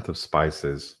Labyrinth of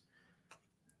Spices.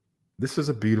 This is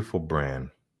a beautiful brand.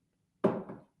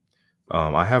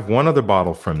 I have one other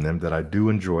bottle from them that I do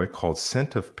enjoy called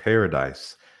Scent of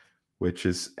Paradise, which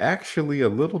is actually a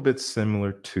little bit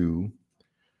similar to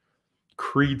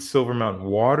Creed Silver Mountain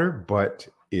Water, but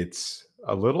it's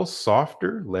a little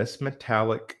softer, less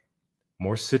metallic,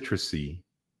 more citrusy.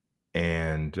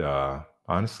 And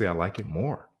honestly, I like it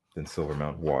more than Silver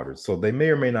Mountain Water. So they may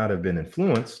or may not have been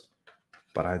influenced,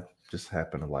 but I just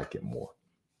happen to like it more.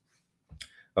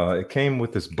 It came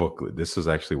with this booklet. This is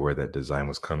actually where that design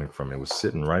was coming from. It was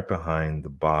sitting right behind the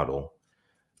bottle.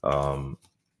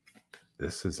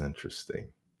 This is interesting.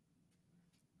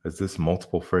 Is this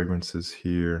multiple fragrances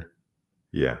here?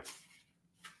 Yeah.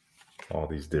 All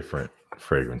these different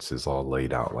fragrances all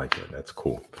laid out like that. That's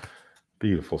cool.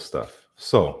 Beautiful stuff.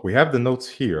 So we have the notes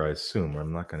here, I assume.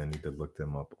 I'm not going to need to look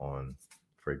them up on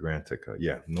Fragrantica.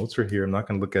 Yeah, notes are here. I'm not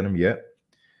going to look at them yet.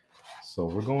 So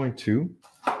we're going to...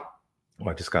 Oh,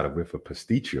 I just got a whiff of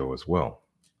pasticcio as well.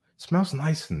 It smells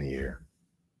nice in the air.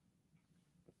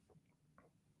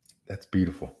 That's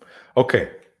beautiful.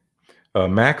 Okay.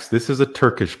 Max, this is a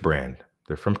Turkish brand.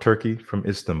 They're from Turkey, from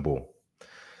Istanbul.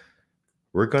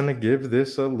 We're going to give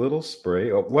this a little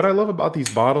spray. What I love about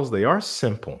these bottles, they are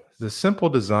simple. It's a simple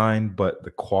design, but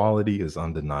the quality is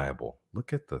undeniable.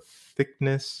 Look at the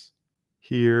thickness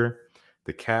here.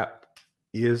 The cap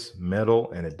is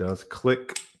metal and it does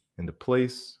click into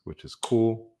place, which is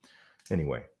cool.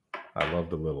 Anyway, I love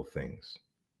the little things.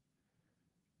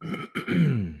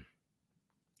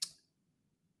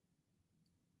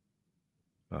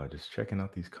 Just checking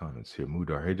out these comments here.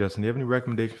 Mudar, hey Justin, do you have any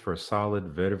recommendations for a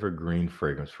solid vetiver green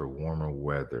fragrance for warmer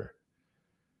weather?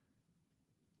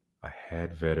 I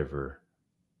had vetiver.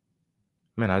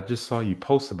 Man, I just saw you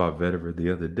post about vetiver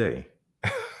the other day,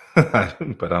 but I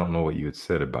don't know what you had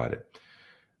said about it.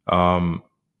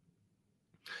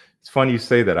 It's funny you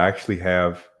say that. I actually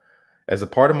have, as a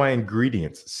part of my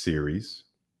ingredients series,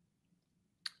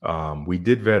 we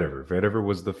did vetiver. Vetiver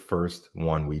was the first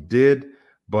one we did,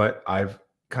 but I've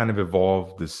kind of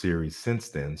evolved the series since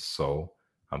then. So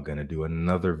I'm going to do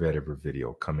another vetiver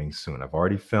video coming soon. I've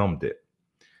already filmed it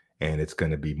and it's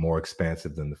going to be more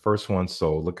expansive than the first one.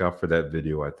 So look out for that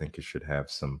video. I think it should have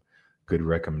some good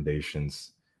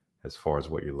recommendations as far as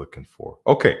what you're looking for.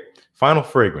 Okay, final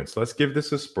fragrance. Let's give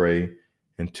this a spray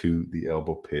into the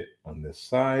elbow pit on this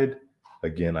side.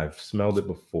 Again, I've smelled it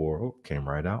before. Oh, came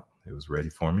right out. It was ready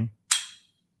for me.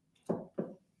 Oh,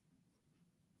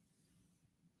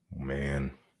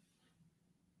 man.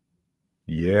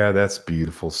 Yeah, that's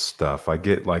beautiful stuff. I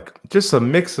get like just a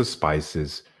mix of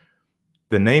spices.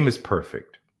 The name is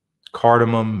perfect.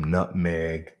 Cardamom,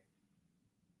 nutmeg.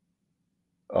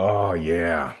 Oh,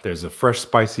 yeah. There's a fresh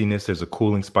spiciness. There's a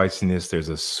cooling spiciness. There's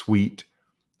a sweet,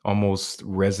 almost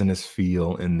resinous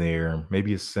feel in there.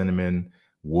 Maybe a cinnamon,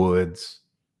 woods.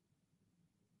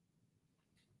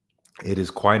 It is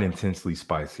quite intensely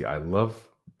spicy. I love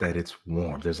that it's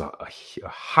warm. There's a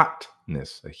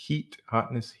hotness, a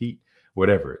hotness, heat,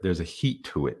 whatever. There's a heat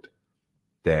to it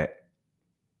that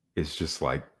is just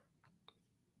like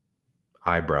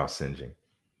eyebrow singeing.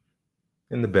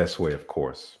 In the best way, of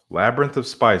course. Labyrinth of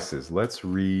spices. Let's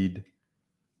read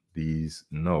these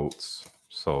notes.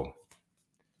 So,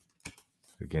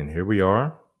 again, here we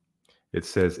are. It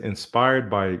says, inspired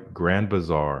by Grand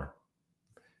Bazaar,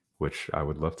 which I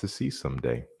would love to see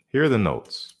someday. Here are the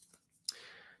notes.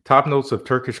 Top notes of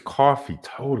Turkish coffee.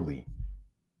 Totally.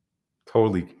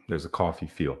 There's a coffee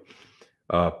feel.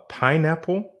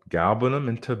 Pineapple, galbanum,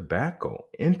 and tobacco.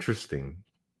 Interesting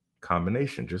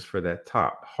combination just for that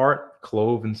top. Heart,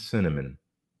 clove, and cinnamon.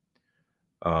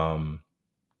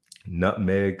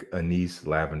 Nutmeg, anise,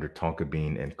 lavender, tonka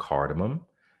bean, and cardamom.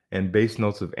 And base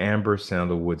notes of amber,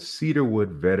 sandalwood,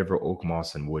 cedarwood, vetiver, oak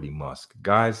moss, and woody musk.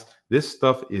 Guys, this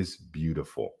stuff is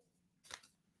beautiful.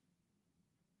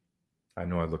 I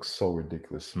know I look so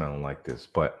ridiculous smelling like this,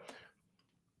 but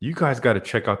you guys got to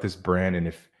check out this brand. And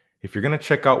if you're going to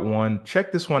check out one,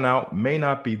 check this one out. May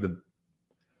not be the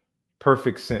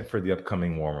perfect scent for the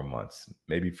upcoming warmer months,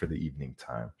 maybe for the evening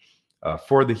time.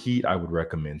 For the heat, I would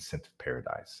recommend Scent of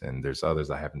Paradise. And there's others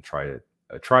I haven't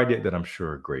tried yet that I'm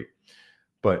sure are great.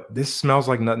 But this smells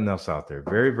like nothing else out there.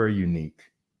 Very, very unique.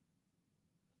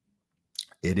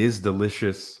 It is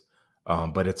delicious,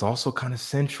 but it's also kind of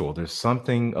sensual. There's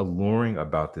something alluring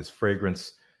about this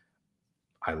fragrance.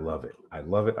 I love it. I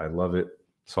love it. I love it.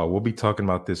 So I will be talking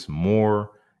about this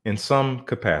more in some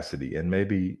capacity and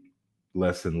maybe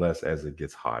less and less as it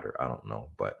gets hotter. I don't know,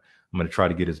 but I'm going to try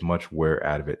to get as much wear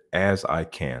out of it as I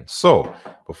can. So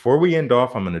before we end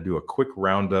off, I'm going to do a quick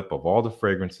roundup of all the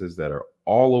fragrances that are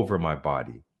all over my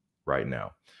body right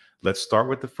now. Let's start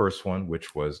with the first one,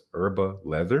 which was Herba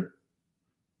Leather.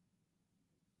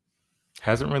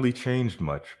 Hasn't really changed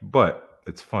much, but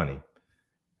it's funny.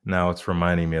 Now it's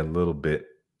reminding me a little bit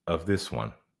of this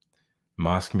one.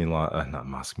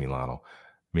 Milano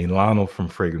from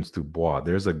Fragrance du Bois.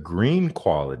 There's a green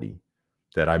quality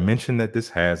that I mentioned that this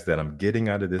has that I'm getting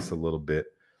out of this a little bit.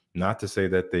 Not to say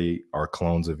that they are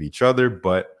clones of each other,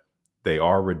 but they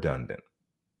are redundant.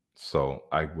 So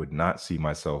I would not see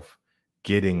myself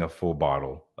getting a full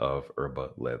bottle of Herba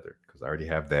Leather because I already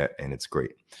have that and it's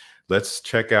great. Let's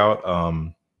check out,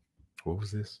 what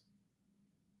was this?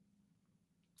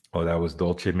 Oh, that was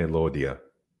Dolce Melodia.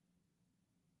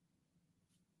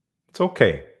 It's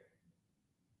okay.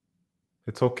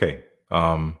 It's okay.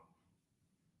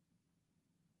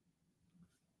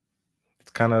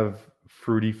 It's kind of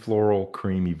fruity, floral,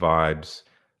 creamy vibes.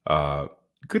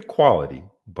 Good quality,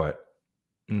 but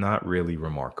not really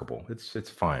remarkable. It's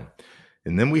fine.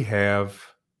 And then we have,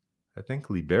 I think,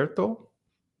 Liberto.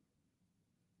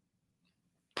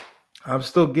 I'm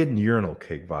still getting urinal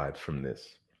cake vibes from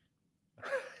this.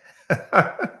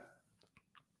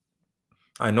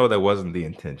 I know that wasn't the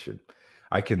intention.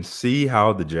 I can see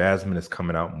how the jasmine is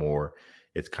coming out more.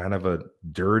 It's kind of a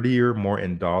dirtier, more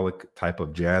indolic type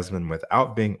of jasmine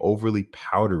without being overly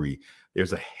powdery.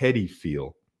 There's a heady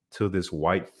feel to this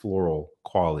white floral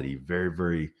quality, very,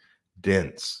 very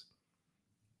dense.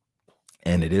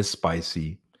 And it is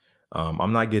spicy.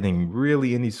 I'm not getting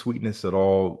really any sweetness at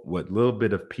all. What little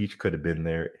bit of peach could have been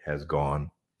there has gone,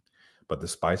 but the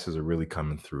spices are really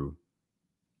coming through.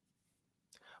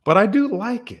 But I do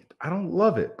like it. I don't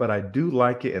love it, but I do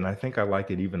like it. And I think I like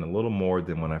it even a little more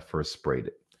than when I first sprayed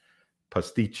it.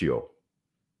 Pasticcio.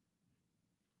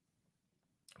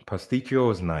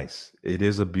 Pasticcio is nice. It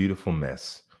is a beautiful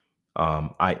mess.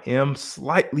 I am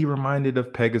slightly reminded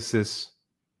of Pegasus.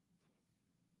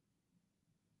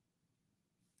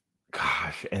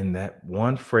 Gosh, and that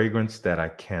one fragrance that I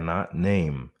cannot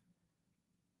name.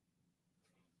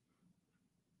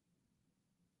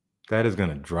 That is going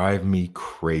to drive me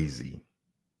crazy.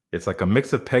 It's like a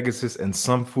mix of Pegasus and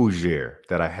some fougere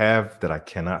that I have that I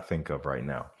cannot think of right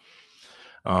now.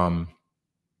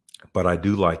 But I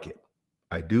do like it.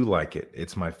 I do like it.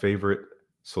 It's my favorite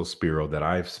Sospiro that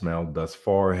I've smelled thus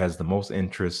far. It has the most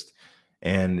interest,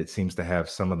 and it seems to have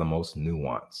some of the most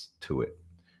nuance to it.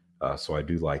 So I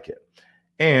do like it.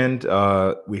 And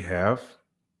we have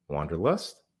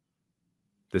Wanderlust.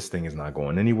 This thing is not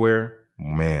going anywhere.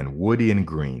 Man, woody and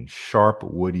green, sharp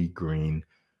woody green,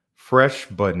 fresh,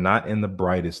 but not in the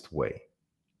brightest way.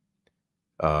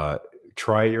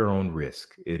 Try your own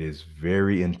risk. It is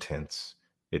very intense.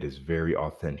 It is very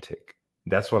authentic.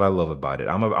 That's what I love about it.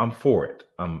 I'm for it.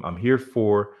 I'm here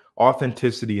for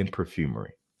authenticity in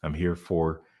perfumery. I'm here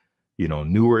for,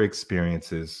 newer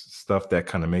experiences, stuff that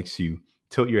kind of makes you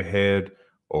tilt your head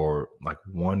or like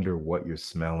wonder what you're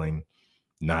smelling.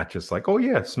 Not just like, oh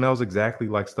yeah, it smells exactly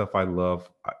like stuff I love.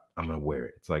 I'm gonna wear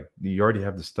it. It's like you already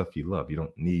have the stuff you love. You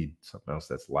don't need something else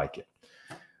that's like it.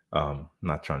 I'm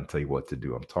not trying to tell you what to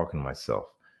do. I'm talking to myself.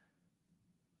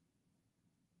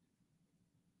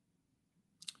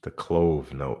 The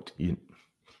clove note.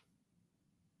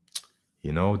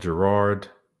 Gerard.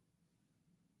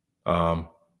 Where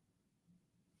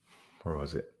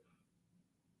was it?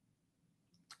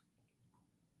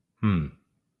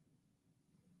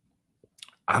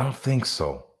 I don't think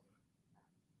so.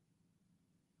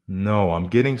 No, I'm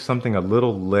getting something a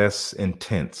little less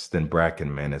intense than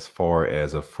Brackenman as far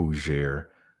as a fougere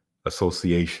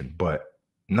association, but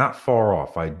not far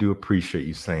off. I do appreciate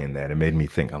you saying that. It made me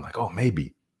think. I'm like, oh,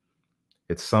 maybe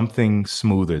it's something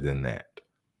smoother than that.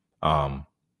 And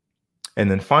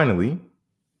then finally,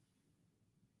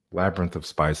 Labyrinth of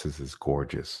Spices is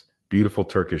gorgeous. Beautiful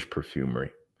Turkish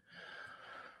perfumery.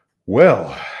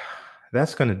 Well,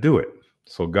 that's going to do it.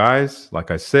 So guys,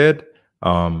 like I said,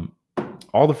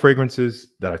 all the fragrances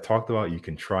that I talked about, you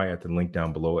can try at the link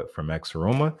down below it from X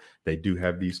Aroma. They do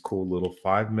have these cool little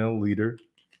 5 milliliter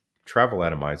travel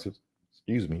atomizers,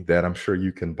 that I'm sure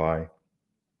you can buy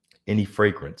any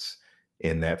fragrance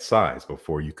in that size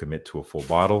before you commit to a full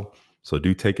bottle. So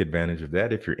do take advantage of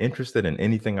that. If you're interested in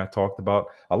anything I talked about,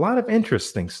 a lot of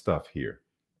interesting stuff here.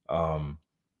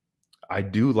 I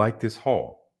do like this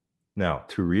haul. Now,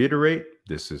 to reiterate,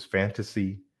 this is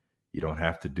fantasy. You don't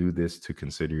have to do this to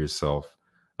consider yourself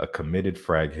a committed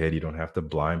frag head. You don't have to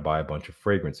blind buy a bunch of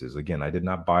fragrances. Again, I did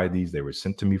not buy these. They were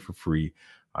sent to me for free.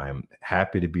 I am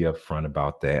happy to be upfront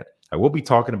about that. I will be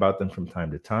talking about them from time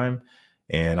to time,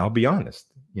 and I'll be honest,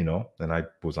 and I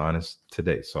was honest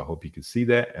today. So I hope you can see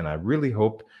that. And I really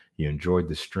hope you enjoyed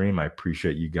the stream. I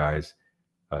appreciate you guys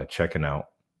checking out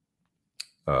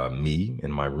me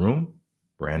in my room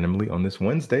randomly on this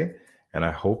Wednesday. And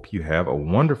I hope you have a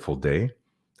wonderful day.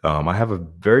 I have a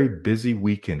very busy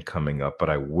weekend coming up, but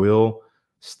I will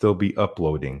still be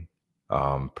uploading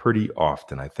pretty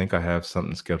often. I think I have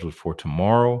something scheduled for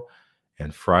tomorrow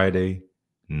and Friday,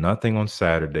 nothing on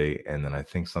Saturday, and then I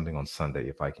think something on Sunday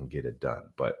if I can get it done.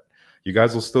 But you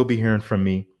guys will still be hearing from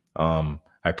me. I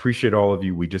appreciate all of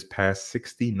you. We just passed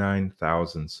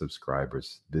 69,000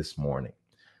 subscribers this morning.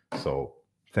 So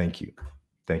thank you.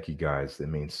 Thank you guys. It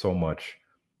means so much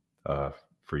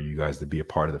for you guys to be a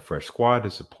part of the Fresh Squad, to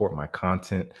support my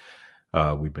content.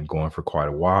 We've been going for quite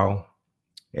a while.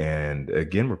 And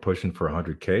again, we're pushing for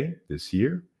 100K this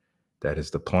year. That is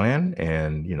the plan.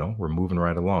 And, we're moving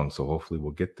right along. So hopefully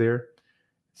we'll get there.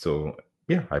 So,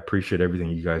 yeah, I appreciate everything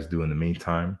you guys do in the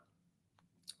meantime.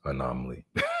 Anomaly,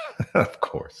 of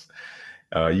course.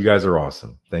 You guys are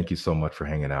awesome. Thank you so much for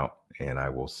hanging out. And I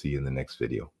will see you in the next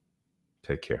video.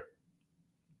 Take care.